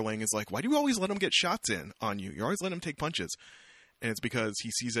little underling is like, why do you always let him get shots in on you? You always let him take punches. And it's because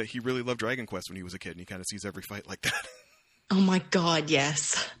he sees that he really loved Dragon Quest when he was a kid, and he kind of sees every fight like that. Oh my God,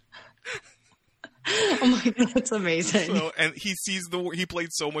 yes. Oh my God, that's amazing. So, and he sees he played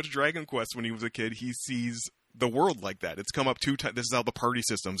so much Dragon Quest when he was a kid, he sees the world like that. It's come up 2 times. This is how the party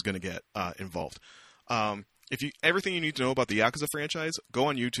system's going to get involved. Everything you need to know about the Yakuza franchise, go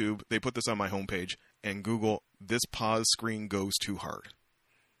on YouTube. They put this on my homepage, and Google "this pause screen goes too hard."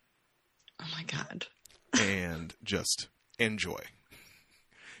 Oh my God. And just enjoy.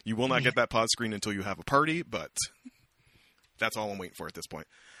 You will not get that pause screen until you have a party, but that's all I'm waiting for at this point.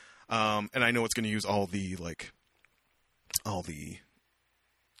 And I know it's going to use all the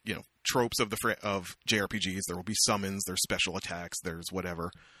tropes of of JRPGs. There will be summons, there's special attacks, there's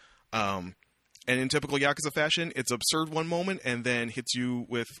whatever. And in typical Yakuza fashion, it's absurd one moment and then hits you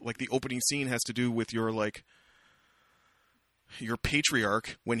with, like, the opening scene has to do with your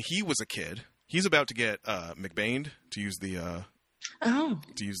patriarch when he was a kid. He's about to get McBained, to use the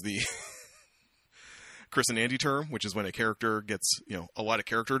Chris and Andy term, which is when a character gets, a lot of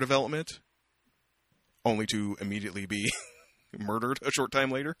character development, only to immediately be murdered a short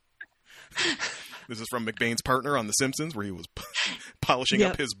time later. This is from McBain's partner on The Simpsons, where he was polishing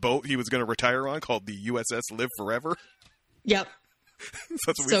up his boat he was going to retire on, called the USS Live Forever. Yep.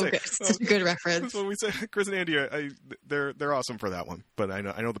 That's what so we say. Good. Such a good reference. That's what we say. Chris and Andy, they're awesome for that one. But I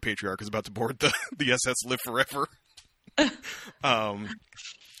know the Patriarch is about to board the SS Live Forever.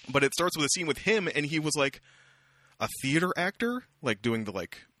 But it starts with a scene with him, and he was like a theater actor, like doing the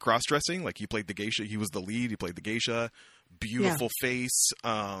cross dressing. Like he played the geisha. He was the lead. He played the geisha. Beautiful face.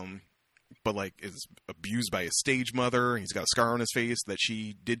 But is abused by his stage mother. He's got a scar on his face that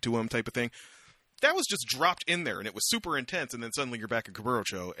she did to him, type of thing. That was just dropped in there, and it was super intense. And then suddenly you're back at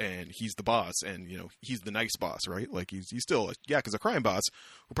Kaburocho, and he's the boss, and he's the nice boss, right? Like he's still a Yakuza crime boss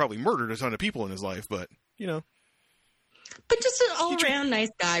who probably murdered a ton of people in his life, but But just an all-around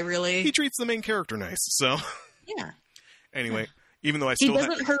nice guy, really. He treats the main character nice, so yeah. Anyway, even though he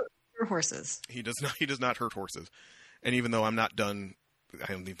doesn't hurt horses. He does not. He does not hurt horses, and even though I'm not done.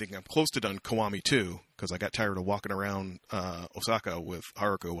 I don't even think I'm close to done Kiwami 2, because I got tired of walking around Osaka with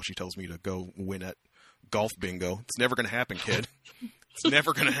Haruko while she tells me to go win at golf bingo. It's never going to happen, kid. It's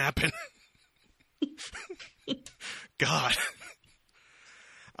never going to happen. God.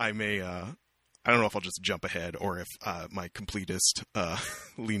 I may, I don't know if I'll just jump ahead or if my completist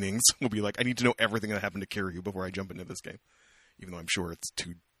leanings will be like, I need to know everything that happened to Kiryu before I jump into this game. Even though I'm sure it's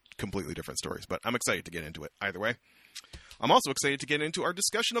 2 completely different stories. But I'm excited to get into it either way. I'm also excited to get into our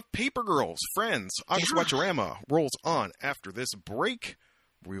discussion of Paper Girls. Friends, August Watchorama rolls on after this break.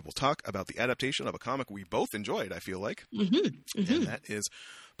 We will talk about the adaptation of a comic we both enjoyed, I feel like. And that is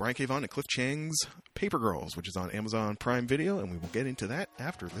Brian K. Vaughan and Cliff Chang's Paper Girls, which is on Amazon Prime Video, and we will get into that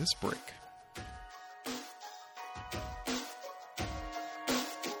after this break.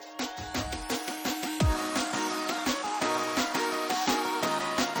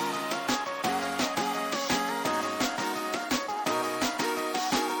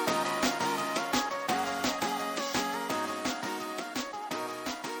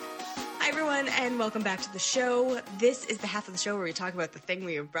 And welcome back to the show. This is the half of the show where we talk about the thing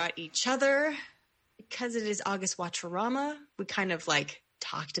we have brought each other. Because it is August Watchorama, we kind of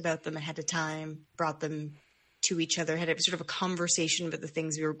talked about them ahead of time, brought them to each other, had a sort of a conversation about the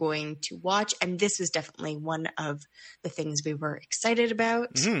things we were going to watch. And this was definitely one of the things we were excited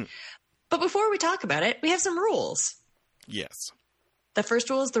about. Mm-hmm. But before we talk about it, we have some rules. Yes. The first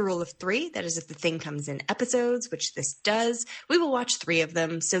rule is the rule of 3. That is, if the thing comes in episodes, which this does, we will watch 3 of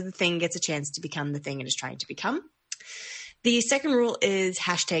them so the thing gets a chance to become the thing it is trying to become. The second rule is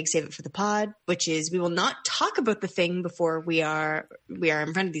hashtag save it for the pod, which is we will not talk about the thing before we are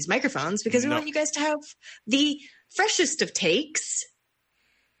in front of these microphones, because we want you guys to have the freshest of takes,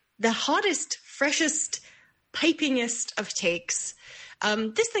 the hottest, freshest, pipingest of takes.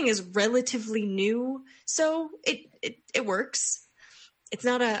 This thing is relatively new, so it works. It's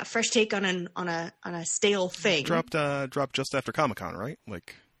not a fresh take on a stale thing. Dropped just after Comic-Con, right?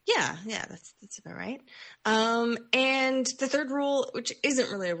 Yeah, that's about right. And the third rule, which isn't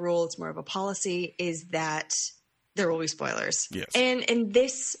really a rule, it's more of a policy, is that there will be spoilers. Yes. And in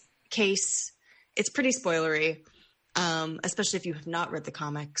this case, it's pretty spoilery, especially if you have not read the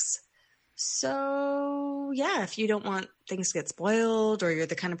comics. So, yeah, if you don't want things to get spoiled, or you're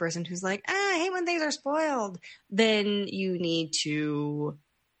the kind of person who's like, I hate when things are spoiled, then you need to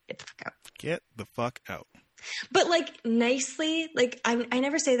get the fuck out. Get the fuck out. But, nicely, I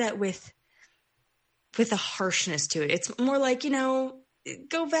never say that with a harshness to it. It's more like,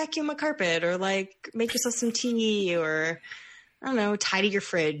 go vacuum a carpet or like make yourself some tea or I don't know, tidy your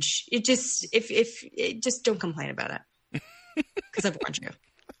fridge. It just just don't complain about it because I've warned you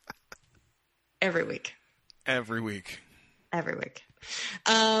every week. Every week.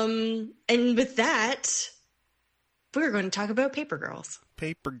 And with that, we're going to talk about Paper Girls.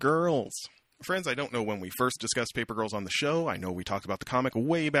 Paper Girls. Friends, I don't know when we first discussed Paper Girls on the show. I know we talked about the comic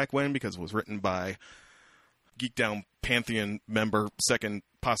way back when because it was written by Geek Down Pantheon member, second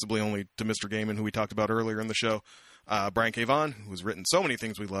possibly only to Mr. Gaiman, who we talked about earlier in the show, Brian K. Vaughan, who's written so many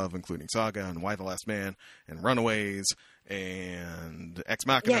things we love, including Saga and Y the Last Man and Runaways and Ex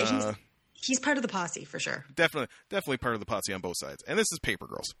Machina. Yeah, he's part of the posse for sure. Definitely part of the posse on both sides. And this is Paper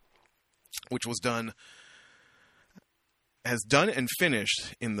Girls, which was done and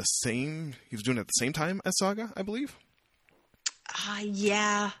finished in the same. He was doing it at the same time as Saga, I believe.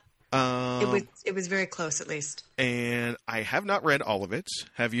 Yeah. It was very close, at least. And I have not read all of it.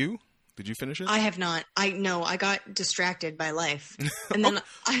 Have you? Did you finish it? I have not. I got distracted by life, and then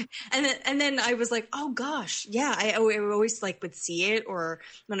I was like, oh gosh, yeah. I always like would see it, or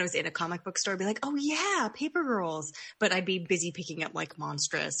when I was in a comic book store, I'd be like, oh yeah, Paper Girls. But I'd be busy picking up like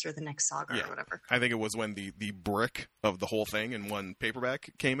Monstrous or the next Saga or whatever. I think it was when the brick of the whole thing in one paperback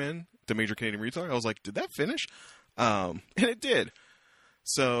came in to Major Canadian Retailer. I was like, did that finish? And it did.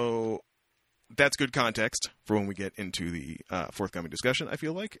 So that's good context for when we get into the forthcoming discussion, I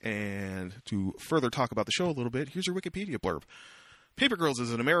feel like. And to further talk about the show a little bit, here's your Wikipedia blurb. Paper Girls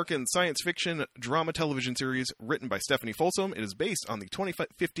is an American science fiction drama television series written by Stephanie Folsom. It is based on the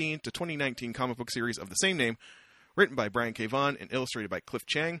 2015 to 2019 comic book series of the same name, written by Brian K. Vaughan and illustrated by Cliff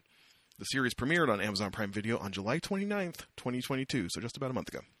Chang. The series premiered on Amazon Prime Video on July 29th, 2022, so just about a month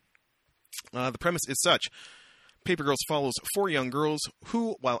ago. The premise is such. Paper Girls follows 4 young girls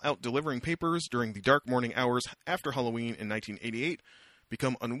who, while out delivering papers during the dark morning hours after Halloween in 1988,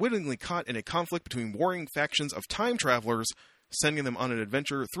 become unwittingly caught in a conflict between warring factions of time travelers, sending them on an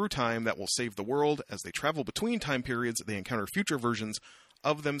adventure through time that will save the world. As they travel between time periods, they encounter future versions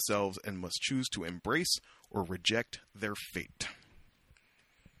of themselves and must choose to embrace or reject their fate.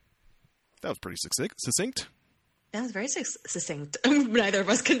 That was pretty succinct. That was very succinct. Neither of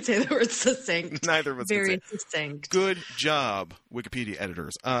us can say the word succinct. Neither of us very can say. Succinct. Good job, Wikipedia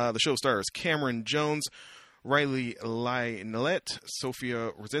editors. The show stars Cameron Jones, Riley Lynette,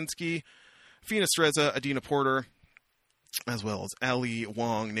 Sophia Rosinski, Fina Streza, Adina Porter, as well as Ali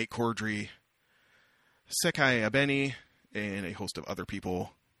Wong, Nate Cordry, Sekai Abeni, and a host of other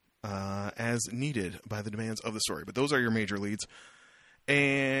people as needed by the demands of the story. But those are your major leads.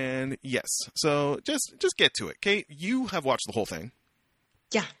 And yes, so just get to it. Kate, you have watched the whole thing.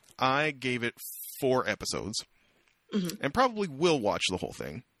 Yeah. I gave it 4 episodes and probably will watch the whole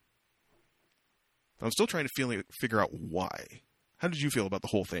thing. I'm still trying to figure out why. How did you feel about the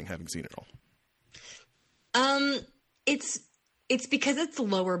whole thing, having seen it all? It's because it's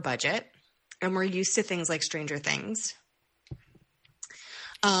lower budget and we're used to things like Stranger Things.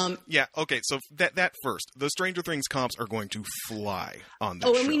 Yeah, okay, so that first. The Stranger Things comps are going to fly on this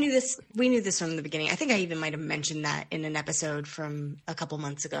show. And we knew this from the beginning. I think I even might have mentioned that in an episode from a couple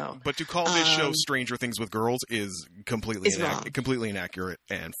months ago. But to call this show Stranger Things with Girls is completely inaccurate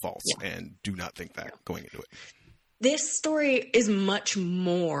and false, and do not think that going into it. This story is much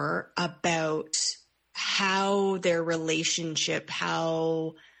more about how their relationship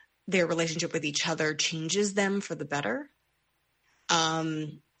with each other changes them for the better.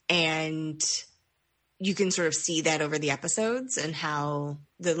 And you can sort of see that over the episodes and how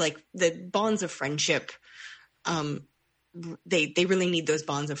the bonds of friendship, they really need those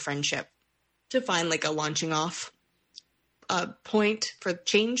bonds of friendship to find like a launching off, point for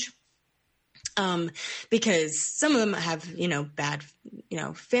change. Because some of them have, bad,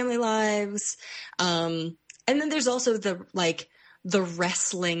 family lives. And then there's also the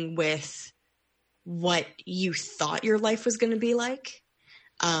wrestling with what you thought your life was going to be like.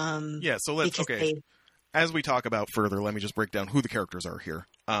 So as we talk about further, let me just break down who the characters are here.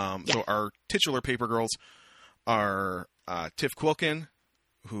 So our titular Paper Girls are Tiff Quilkin,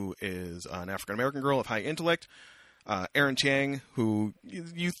 who is an African-American girl of high intellect. Erin Chang, who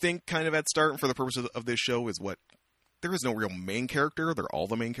you think kind of at start, and for the purpose of this show, there is no real main character. They're all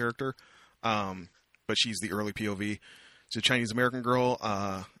the main character. But she's the early POV. She's a Chinese-American girl,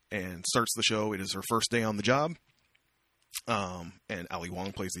 and starts the show. It is her first day on the job. And Ali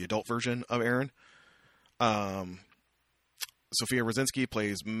Wong plays the adult version of Erin. Sophia Rosinski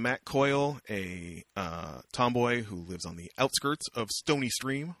plays Matt Coyle, a tomboy who lives on the outskirts of Stony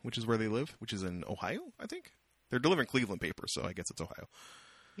Stream, which is where they live, which is in Ohio, I think. They're delivering Cleveland papers, so I guess it's Ohio.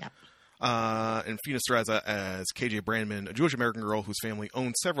 Yep. And Fina Straza as KJ Brandman, a Jewish American girl whose family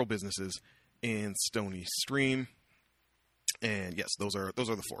owns several businesses in Stony Stream. And yes, those are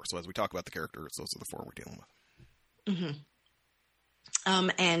the four. So as we talk about the characters, those are the four we're dealing with. Mm-hmm.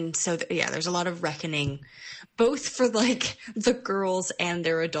 And so, there's a lot of reckoning, both for like the girls and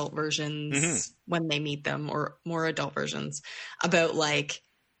their adult versions when they meet them, or more adult versions, about like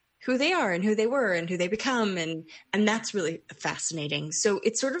who they are and who they were and who they become. And that's really fascinating. So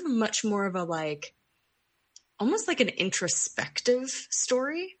it's sort of much more of a like, almost like an introspective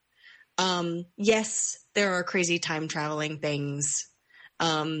story. Yes, there are crazy time traveling things.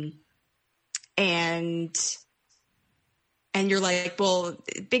 And you're like, well,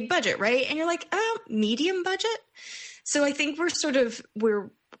 big budget, right? And you're like, medium budget. So I think we're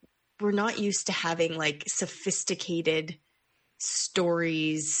not used to having like sophisticated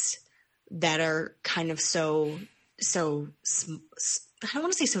stories that are kind of so I don't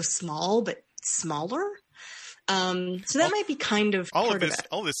want to say so small, but smaller. So that might be kind of all part of this. of it.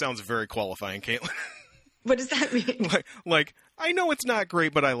 All of this sounds very qualifying, Caitlin. What does that mean? like I know it's not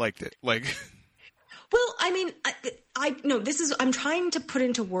great, but I liked it. Like, well, I mean, I no. I'm trying to put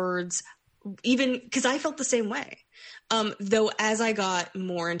into words, even because I felt the same way. Though as I got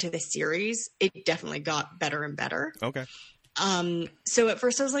more into the series, it definitely got better and better. Okay. So at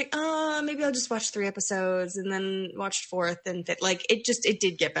first I was like, maybe I'll just watch 3 episodes, and then watched 4th and 5th. Like it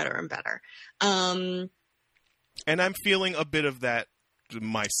did get better and better. And I'm feeling a bit of that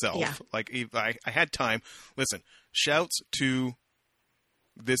myself. Yeah. Like if I had time. Listen, shouts to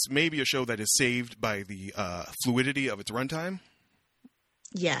this may be a show that is saved by the fluidity of its runtime.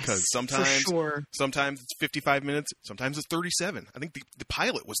 Yes, because for sure. Sometimes it's 55 minutes, sometimes it's 37. I think the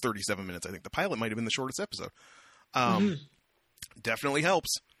pilot was 37 minutes. I think the pilot might have been the shortest episode. Definitely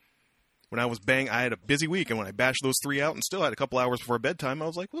helps. When I had a busy week, and when I bashed those 3 out and still had a couple hours before bedtime, I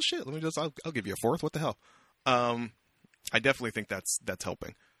was like, well, shit, I'll give you a 4th. What the hell? I definitely think that's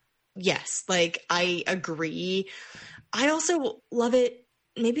helping. Yes, like I agree. I also love it.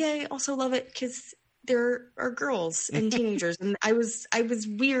 Maybe I also love it because there are girls and teenagers, and I was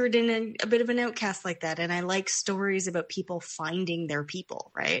weird and a bit of an outcast like that, and I like stories about people finding their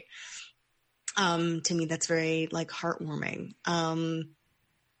people, right? To me, that's very like heartwarming.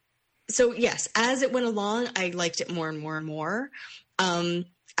 So yes, as it went along, I liked it more and more and more. I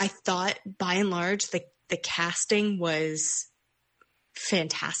thought by and large the casting was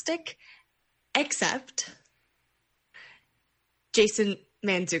fantastic, except Jason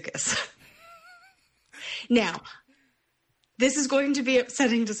Mantzoukas. Now, this is going to be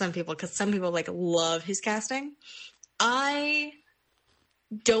upsetting to some people because some people like love his casting. I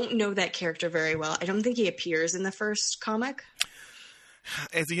don't know that character very well. I don't think he appears in the first comic.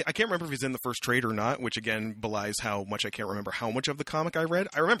 I can't remember if he's in the first trade or not, which again belies how much I can't remember how much of the comic I read.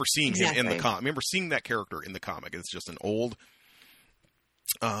 I remember seeing him in the comic. I remember seeing that character in the comic. It's just an old,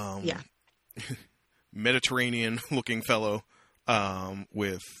 Mediterranean-looking fellow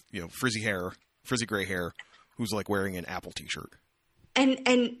with frizzy gray hair, who's like wearing an Apple T-shirt.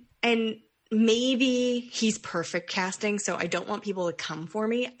 And maybe he's perfect casting, so I don't want people to come for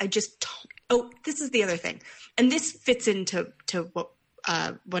me. I just don't. Oh, this is the other thing, and this fits into what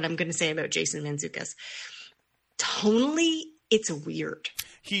I'm going to say about Jason Mantzoukas. Tonally, it's weird.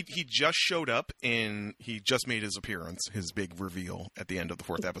 He just showed up and he just made his appearance, his big reveal at the end of the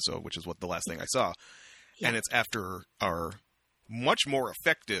 4th episode, which is what the last thing I saw. Yeah. And it's after our much more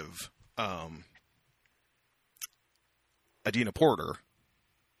effective Adina Porter.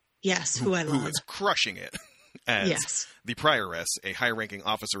 Yes, who I love. Who is crushing it as the prioress, a high-ranking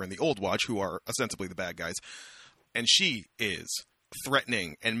officer in the Old Watch, who are ostensibly the bad guys. And she is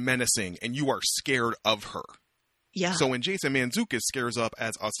threatening and menacing, and you are scared of her. Yeah. So when Jason Mantzoukas scares up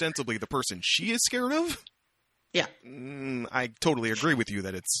as ostensibly the person she is scared of, yeah, I totally agree with you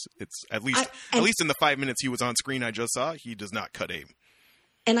that it's at least in the 5 minutes he was on screen I just saw, he does not cut aim.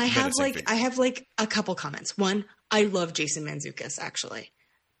 And I have a couple comments. One, I love Jason Mantzoukas actually.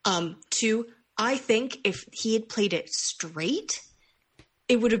 2, I think if he had played it straight,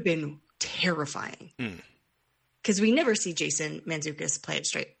 it would have been terrifying. Because we never see Jason Mantzoukas play it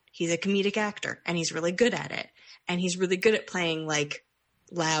straight. He's a comedic actor, and he's really good at it. And he's really good at playing, like,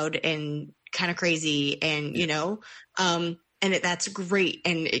 loud and kind of crazy and, that's great.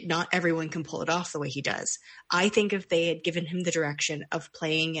 And not everyone can pull it off the way he does. I think if they had given him the direction of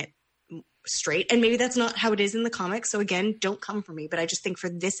playing it straight, and maybe that's not how it is in the comics, so again, don't come for me, but I just think for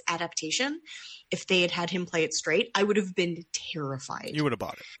this adaptation, if they had him play it straight, I would have been terrified. You would have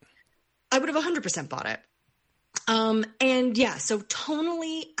bought it. I would have 100% bought it. So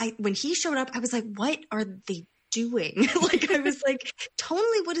tonally, when he showed up, I was like, what are they doing? Like, I was like,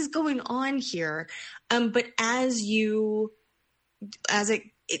 totally, what is going on here? But it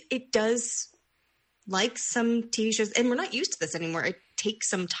does, like some TV shows, and we're not used to this anymore. It takes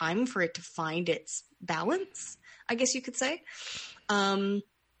some time for it to find its balance, I guess you could say.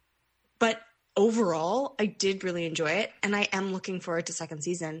 But overall, I did really enjoy it, and I am looking forward to second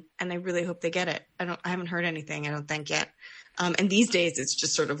season, and I really hope they get it. I haven't heard anything, I don't think, yet. And these days, it's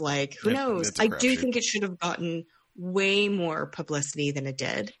just sort of like, who knows? I do think it should have gotten way more publicity than it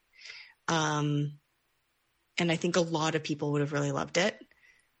did. And I think a lot of people would have really loved it.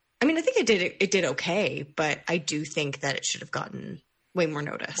 I mean, I think it did okay, but I do think that it should have gotten way more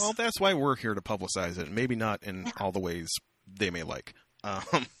notice. Well, that's why we're here to publicize it. Maybe not in all the ways they may like.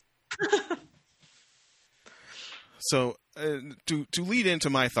 So to lead into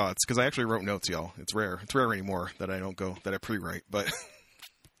my thoughts, because I actually wrote notes, y'all. It's rare anymore that I pre-write, but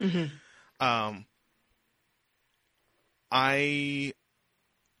I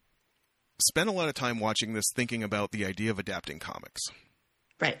spent a lot of time watching this thinking about the idea of adapting comics.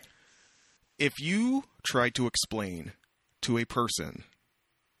 Right. If you try to explain to a person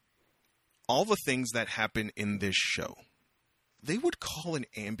all the things that happen in this show, they would call an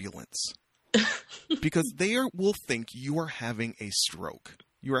ambulance. Because they will think you are having a stroke.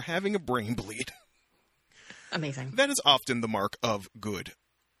 You are having a brain bleed. Amazing. That is often the mark of good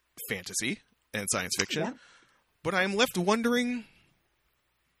fantasy and science fiction. Yeah. But I'm left wondering,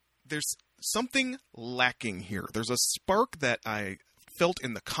 there's something lacking here. There's a spark that I felt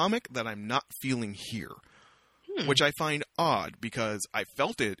in the comic that I'm not feeling here. Which I find odd, because I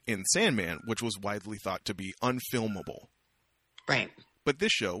felt it in Sandman, which was widely thought to be unfilmable. Right. But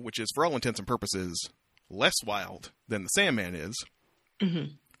this show, which is for all intents and purposes less wild than the Sandman is,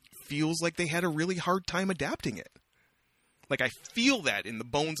 feels like they had a really hard time adapting it. Like, I feel that in the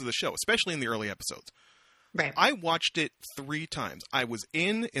bones of the show, especially in the early episodes. Right. I watched it 3 times. I was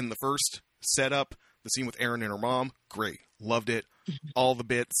in the first setup, the scene with Erin and her mom. Great. Loved it. All the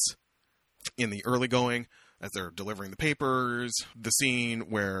bits in the early going as they're delivering the papers, the scene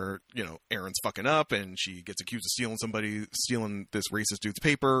where, Erin's fucking up and she gets accused of stealing this racist dude's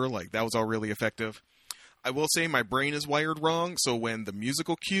paper. Like, that was all really effective. I will say my brain is wired wrong, so when the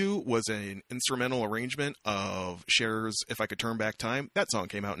musical cue was an instrumental arrangement of Cher's If I Could Turn Back Time, that song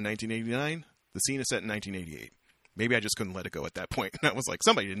came out in 1989. The scene is set in 1988. Maybe I just couldn't let it go at that point. And I was like,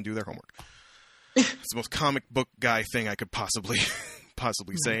 somebody didn't do their homework. It's the most comic book guy thing I could possibly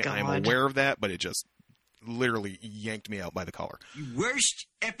say. I am aware of that, but it just literally yanked me out by the collar. Worst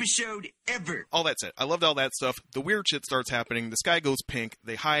episode ever. All that said, I loved all that stuff. The weird shit starts happening. The sky goes pink.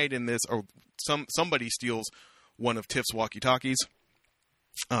 They hide in this, or somebody steals one of Tiff's walkie-talkies,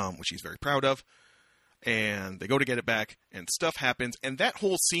 which he's very proud of. And they go to get it back, and stuff happens. And that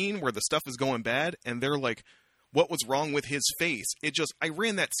whole scene where the stuff is going bad, and they're like, what was wrong with his face? I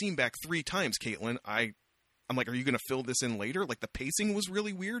ran that scene back 3 times, Caitlin. I'm like, are you going to fill this in later? Like, the pacing was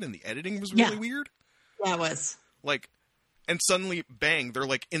really weird, and the editing was really weird. Yeah, it was. Like, and suddenly, bang, they're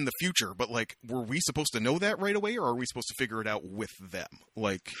like in the future. But like, were we supposed to know that right away, or are we supposed to figure it out with them?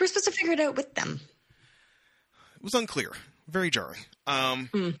 Like, we're supposed to figure it out with them. It was unclear. Very jarring.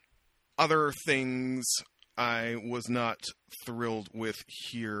 Other things I was not thrilled with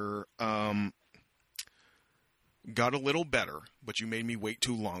here. Got a little better, but you made me wait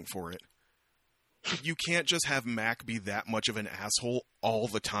too long for it. You can't just have Mac be that much of an asshole all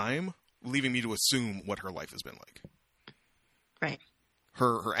the time, leaving me to assume what her life has been like. Right.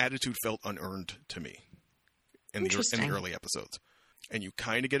 Her attitude felt unearned to me in the early episodes. And you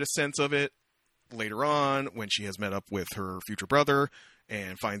kind of get a sense of it later on when she has met up with her future brother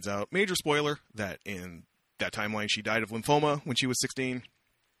and finds out, major spoiler, that in that timeline she died of lymphoma when she was 16.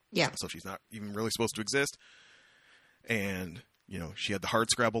 Yeah. So she's not even really supposed to exist. And, she had the hard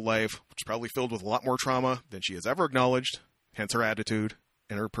scrabble life, which is probably filled with a lot more trauma than she has ever acknowledged, hence her attitude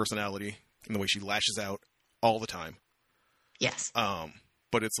and her personality and the way she lashes out all the time. Yes.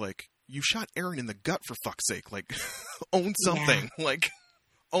 But it's like, you shot Erin in the gut, for fuck's sake. Like, own something. Yeah. Like,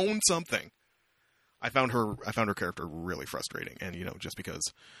 own something. I found her character really frustrating. And, just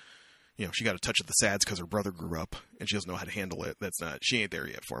because, she got a touch of the sads because her brother grew up and she doesn't know how to handle it. She ain't there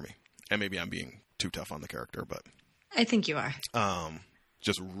yet for me. And maybe I'm being too tough on the character, but I think you are.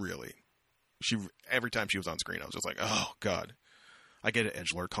 Just really, every time she was on screen, I was just like, oh God, I get it,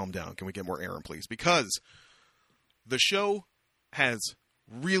 edgelord, calm down. Can we get more Erin, please? Because the show has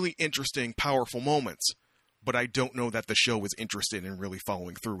really interesting, powerful moments, but I don't know that the show was interested in really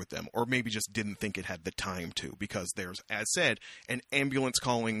following through with them, or maybe just didn't think it had the time to, because there's, as said, an ambulance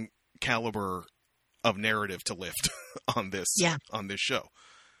calling caliber of narrative to lift on this show.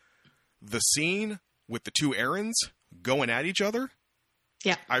 The scene with the two Aarons going at each other,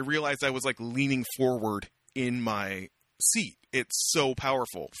 Yeah. I realized I was like leaning forward in my seat. It's so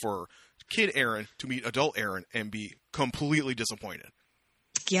powerful for kid Aaron to meet adult Aaron and be completely disappointed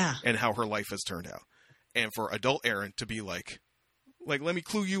Yeah. in how her life has turned out. And for adult Aaron to be like, let me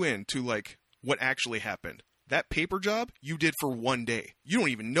clue you in to like what actually happened. That paper job you did for one day. You don't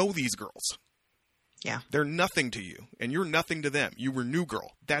even know these girls. Yeah. They're nothing to you, and you're nothing to them. You were new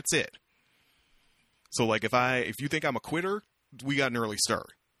girl. That's it. So, like, if you think I'm a quitter, we got an early start.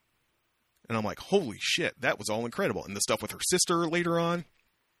 And I'm like, holy shit, that was all incredible. And the stuff with her sister later on.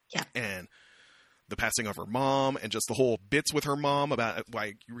 Yeah. And the passing of her mom, and just the whole bits with her mom about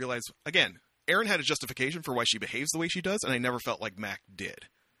why you realize, again, Erin had a justification for why she behaves the way she does, and I never felt like Mac did.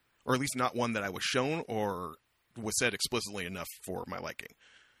 Or at least not one that I was shown or was said explicitly enough for my liking.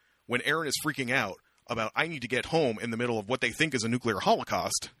 When Erin is freaking out about, I need to get home in the middle of what they think is a nuclear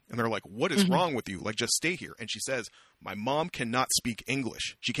holocaust, and they're like, what is wrong with you? Like, just stay here. And she says, my mom cannot speak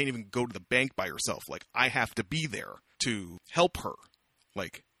English. She can't even go to the bank by herself. Like, I have to be there to help her.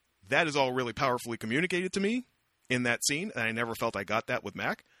 Like, that is all really powerfully communicated to me in that scene, and I never felt I got that with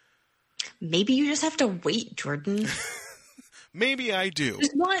Mac. Maybe you just have to wait, Jordan. Maybe I do.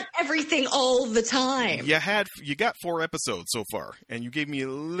 Just want everything all the time. You got 4 episodes so far, and you gave me a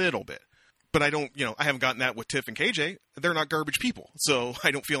little bit. But I haven't gotten that with Tiff and KJ. They're not garbage people, so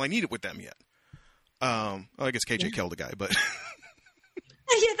I don't feel I need it with them yet. I guess KJ killed a guy, but...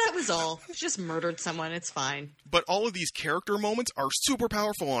 Yeah, that was all. Just murdered someone. It's fine. But all of these character moments are super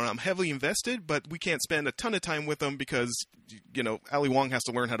powerful, and I'm heavily invested, but we can't spend a ton of time with them because, Ali Wong has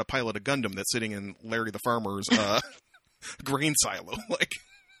to learn how to pilot a Gundam that's sitting in Larry the Farmer's grain silo. Like,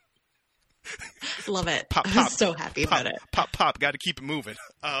 love it. Pop, I'm pop, so happy about it. Pop, got to keep it moving.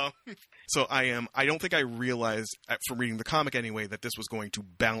 So I don't think I realized, from reading the comic anyway, that this was going to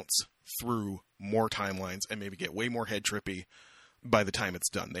bounce through more timelines and maybe get way more head trippy by the time it's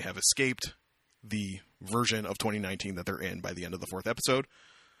done. They have escaped the version of 2019 that they're in by the end of the 4th episode.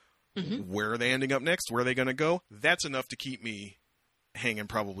 Mm-hmm. Where are they ending up next? Where are they going to go? That's enough to keep me hanging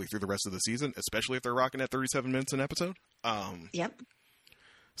probably through the rest of the season, especially if they're rocking at 37 minutes an episode. Yep.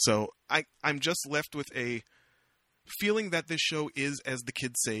 So I'm just left with a feeling that this show is, as the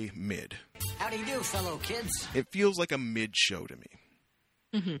kids say, mid. How do you do, fellow kids? It feels like a mid show to me.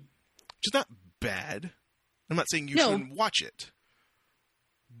 Mm-hmm. Which is not bad. I'm not saying you shouldn't watch it.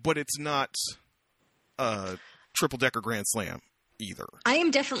 But it's not a triple-decker Grand Slam either. I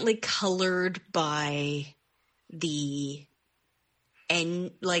am definitely colored by the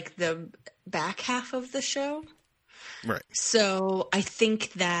the back half of the show. Right. So I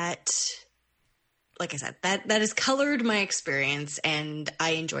think that, like I said, that has colored my experience, and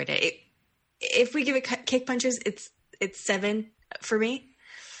I enjoyed it. If we give it kick punches, it's 7 for me.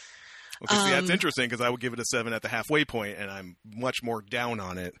 Okay, see, that's interesting because I would give it a 7 at the halfway point, and I'm much more down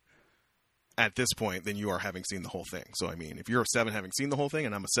on it at this point than you are having seen the whole thing. So, I mean, if you're a 7 having seen the whole thing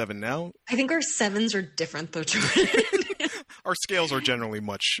and I'm a 7 now... I think our 7s are different, though, Jordan. Our scales are generally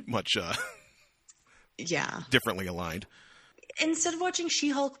much differently aligned. Instead of watching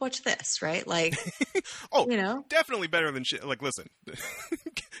She-Hulk, watch this, right? Like, definitely better than... listen,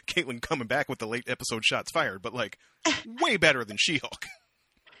 Caitlin coming back with the late episode shots fired, but, way better than She-Hulk.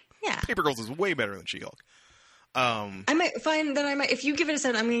 Yeah. Paper Girls is way better than She-Hulk. I might find that if you give it a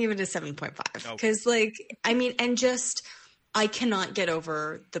 7, I'm going to give it a 7.5. Because, I cannot get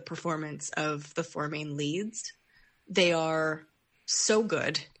over the performance of the 4 main leads. They are so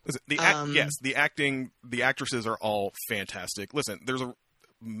good. The acting, the actresses are all fantastic. Listen,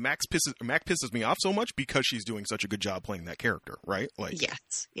 Mac pisses me off so much because she's doing such a good job playing that character, right?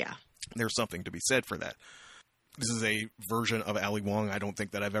 Yes, yeah. There's something to be said for that. This is a version of Ali Wong I don't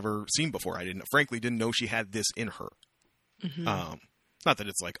think that I've ever seen before. I frankly didn't know she had this in her. Mm-hmm. Not that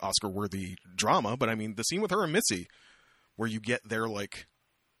it's Oscar-worthy drama, but I mean the scene with her and Missy, where you get their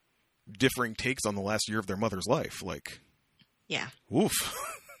differing takes on the last year of their mother's life. Yeah, oof,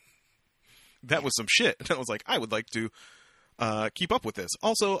 that was some shit. And I was like, I would like to keep up with this.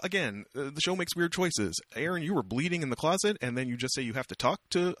 Also, again, the show makes weird choices. Aaron, you were bleeding in the closet, and then you just say you have to talk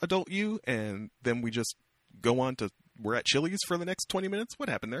to adult you, and then we just go on to we're at Chili's for the next 20 minutes. What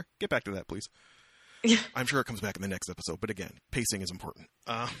happened there? Get back to that, please. Yeah. I'm sure it comes back in the next episode, but again, pacing is important.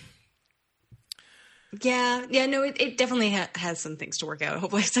 It definitely has some things to work out.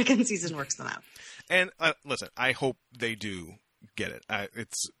 Hopefully second season works them out. And listen, I hope they do get it.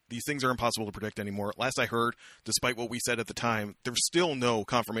 These things are impossible to predict anymore. Last I heard, despite what we said at the time, there's still no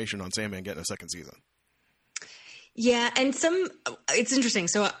confirmation on Sandman getting a second season. Yeah, and it's interesting.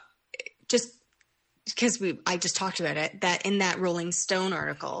 So just because I just talked about it, that in that Rolling Stone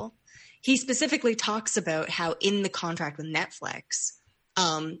article, he specifically talks about how in the contract with Netflix,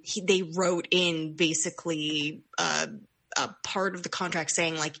 they wrote in basically a part of the contract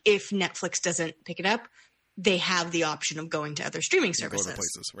saying, like, if Netflix doesn't pick it up, they have the option of going to other streaming services. Go other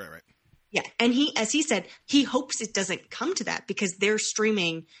places. Right. Yeah. And as he said, he hopes it doesn't come to that because their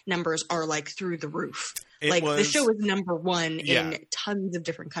streaming numbers are like through the roof. The show is number one in tons of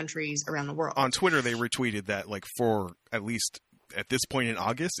different countries around the world. On Twitter, they retweeted that, like, for at least at this point in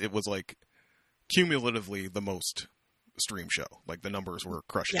August, it was like cumulatively the most stream show. Like, the numbers were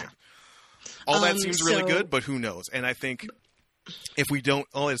crushing it. All that seems really good, but who knows? And I think if we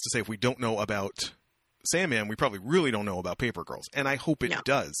don't know about Sandman, we probably really don't know about Paper Girls. And I hope it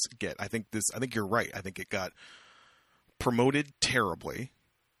does get. I think you're right. I think it got promoted terribly.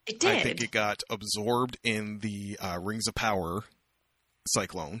 It did. I think it got absorbed in the Rings of Power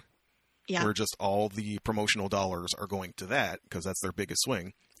cyclone. Yeah. Where just all the promotional dollars are going to that because that's their biggest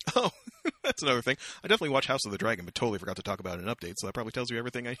swing. Oh, that's another thing. I definitely watched House of the Dragon, but totally forgot to talk about an update. So that probably tells you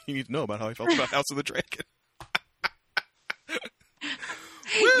everything you need to know about how I felt about House of the Dragon.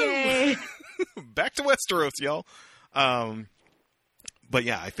 Yay! Back to Westeros, y'all. But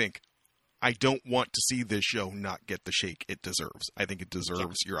yeah, I don't want to see this show not get the shake it deserves. I think it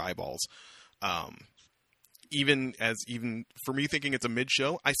deserves your eyeballs. Even for me thinking it's a mid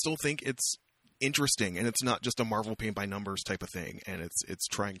show, I still think it's interesting and it's not just a Marvel paint by numbers type of thing. And it's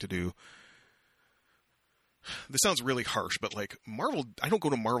trying to do. This sounds really harsh, but like Marvel, I don't go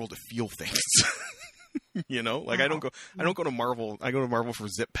to Marvel to feel things. You know, like I don't go to Marvel. I go to Marvel for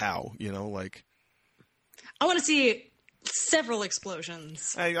zip pow. You know, like I want to see several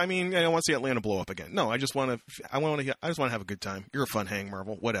explosions. I mean, I don't want to see Atlanta blow up again. No, I just want to have a good time. You're a fun hang,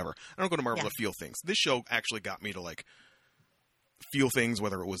 Marvel. Whatever. I don't go to Marvel to feel things. This show actually got me to like feel things,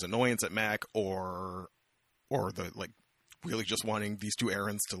 whether it was annoyance at Mac or the like really just wanting these two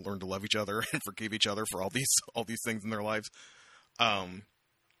Aarons to learn to love each other and forgive each other for all these things in their lives. And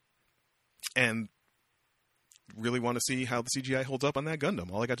really want to see how the CGI holds up on that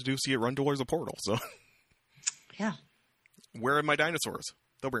Gundam. All I got to do is see it run towards a portal. So, yeah. Where are my dinosaurs?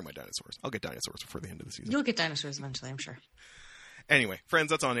 They'll bring my dinosaurs. I'll get dinosaurs before the end of the season. You'll get dinosaurs eventually, I'm sure. Anyway, friends,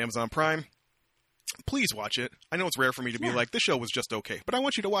 that's on Amazon Prime. Please watch it. I know it's rare for me to be like, this show was just okay, but I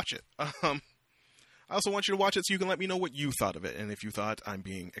want you to watch it. I also want you to watch it so you can let me know what you thought of it, and if you thought I'm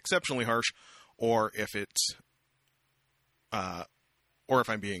being exceptionally harsh, or if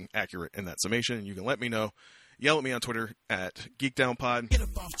I'm being accurate in that summation. You can let me know. Yell at me on Twitter at GeekDownPod. Get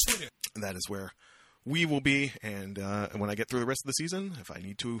up off Twitter. And that is where we will be. And when I get through the rest of the season, if I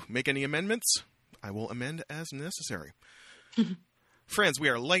need to make any amendments, I will amend as necessary. Friends, we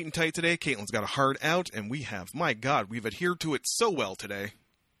are light and tight today. Caitlin's got a hard out, and we've adhered to it so well today.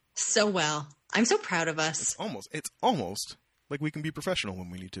 So well. I'm so proud of us. It's almost like we can be professional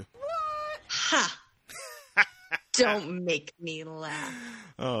when we need to. Ha! Don't make me laugh.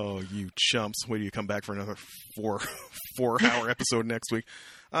 Oh, you chumps. Wait till you come back for another four-hour episode next week.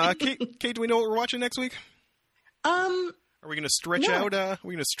 Kate, do we know what we're watching next week? Are we going to stretch out? Are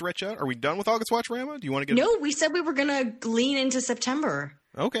we going to stretch out? Are we done with August Watch Rama? Do you want to get... No, we said we were going to lean into September.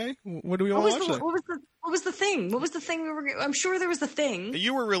 Okay. What do we want to watch then? What was the thing? What was the thing we were... I'm sure there was the thing.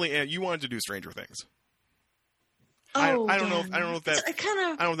 You were really... You wanted to do Stranger Things. Oh, I don't know if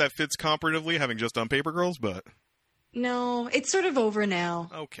that fits comparatively, having just done Paper Girls, but... No, it's sort of over now.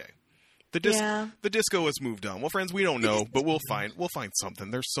 Okay. The disco has moved on. Well, friends, we don't know, but we'll find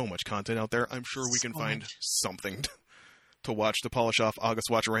something. There's so much content out there. I'm sure we can find something to watch to polish off August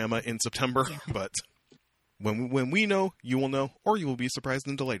Watch-orama in September. Yeah. But when we know, you will know, or you will be surprised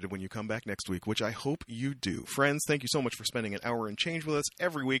and delighted when you come back next week, which I hope you do. Friends, thank you so much for spending an hour and change with us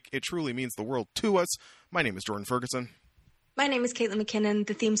every week. It truly means the world to us. My name is Jordan Ferguson. My name is Caitlin McKinnon.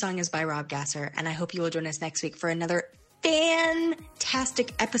 The theme song is by Rob Gasser, and I hope you will join us next week for another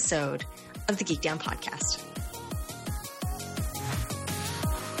fantastic episode of the Geek Down Podcast.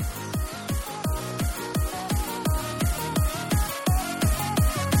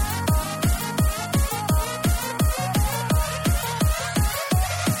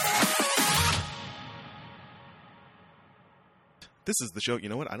 This is the show. You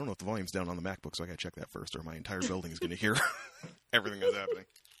know what? I don't know if the volume's down on the MacBook, so I got to check that first, or my entire building is going to hear everything that's happening.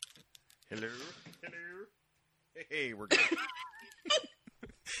 Hello? Hey, we're good.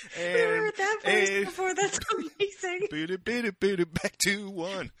 We heard that voice before. That's amazing. Back to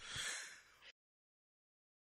one.